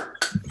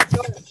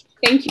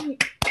 Thank you.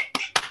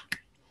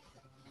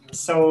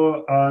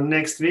 So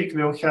next week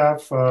we'll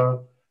have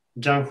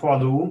Jianhua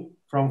Lu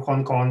from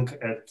Hong Kong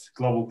at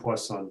Global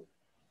Poisson.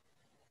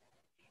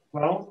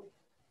 Well,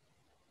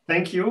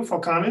 thank you for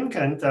coming,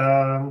 and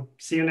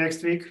see you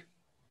next week.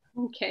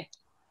 Okay.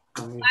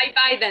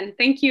 Bye-bye then.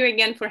 Thank you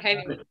again for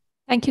having me.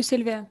 Thank you,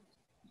 Silvia.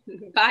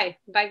 Bye.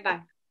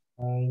 Bye-bye.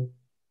 Bye.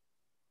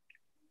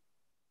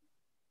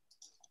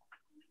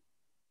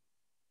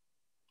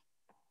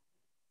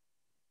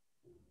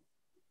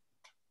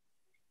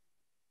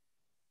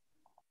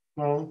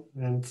 Well,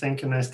 and thank you, nice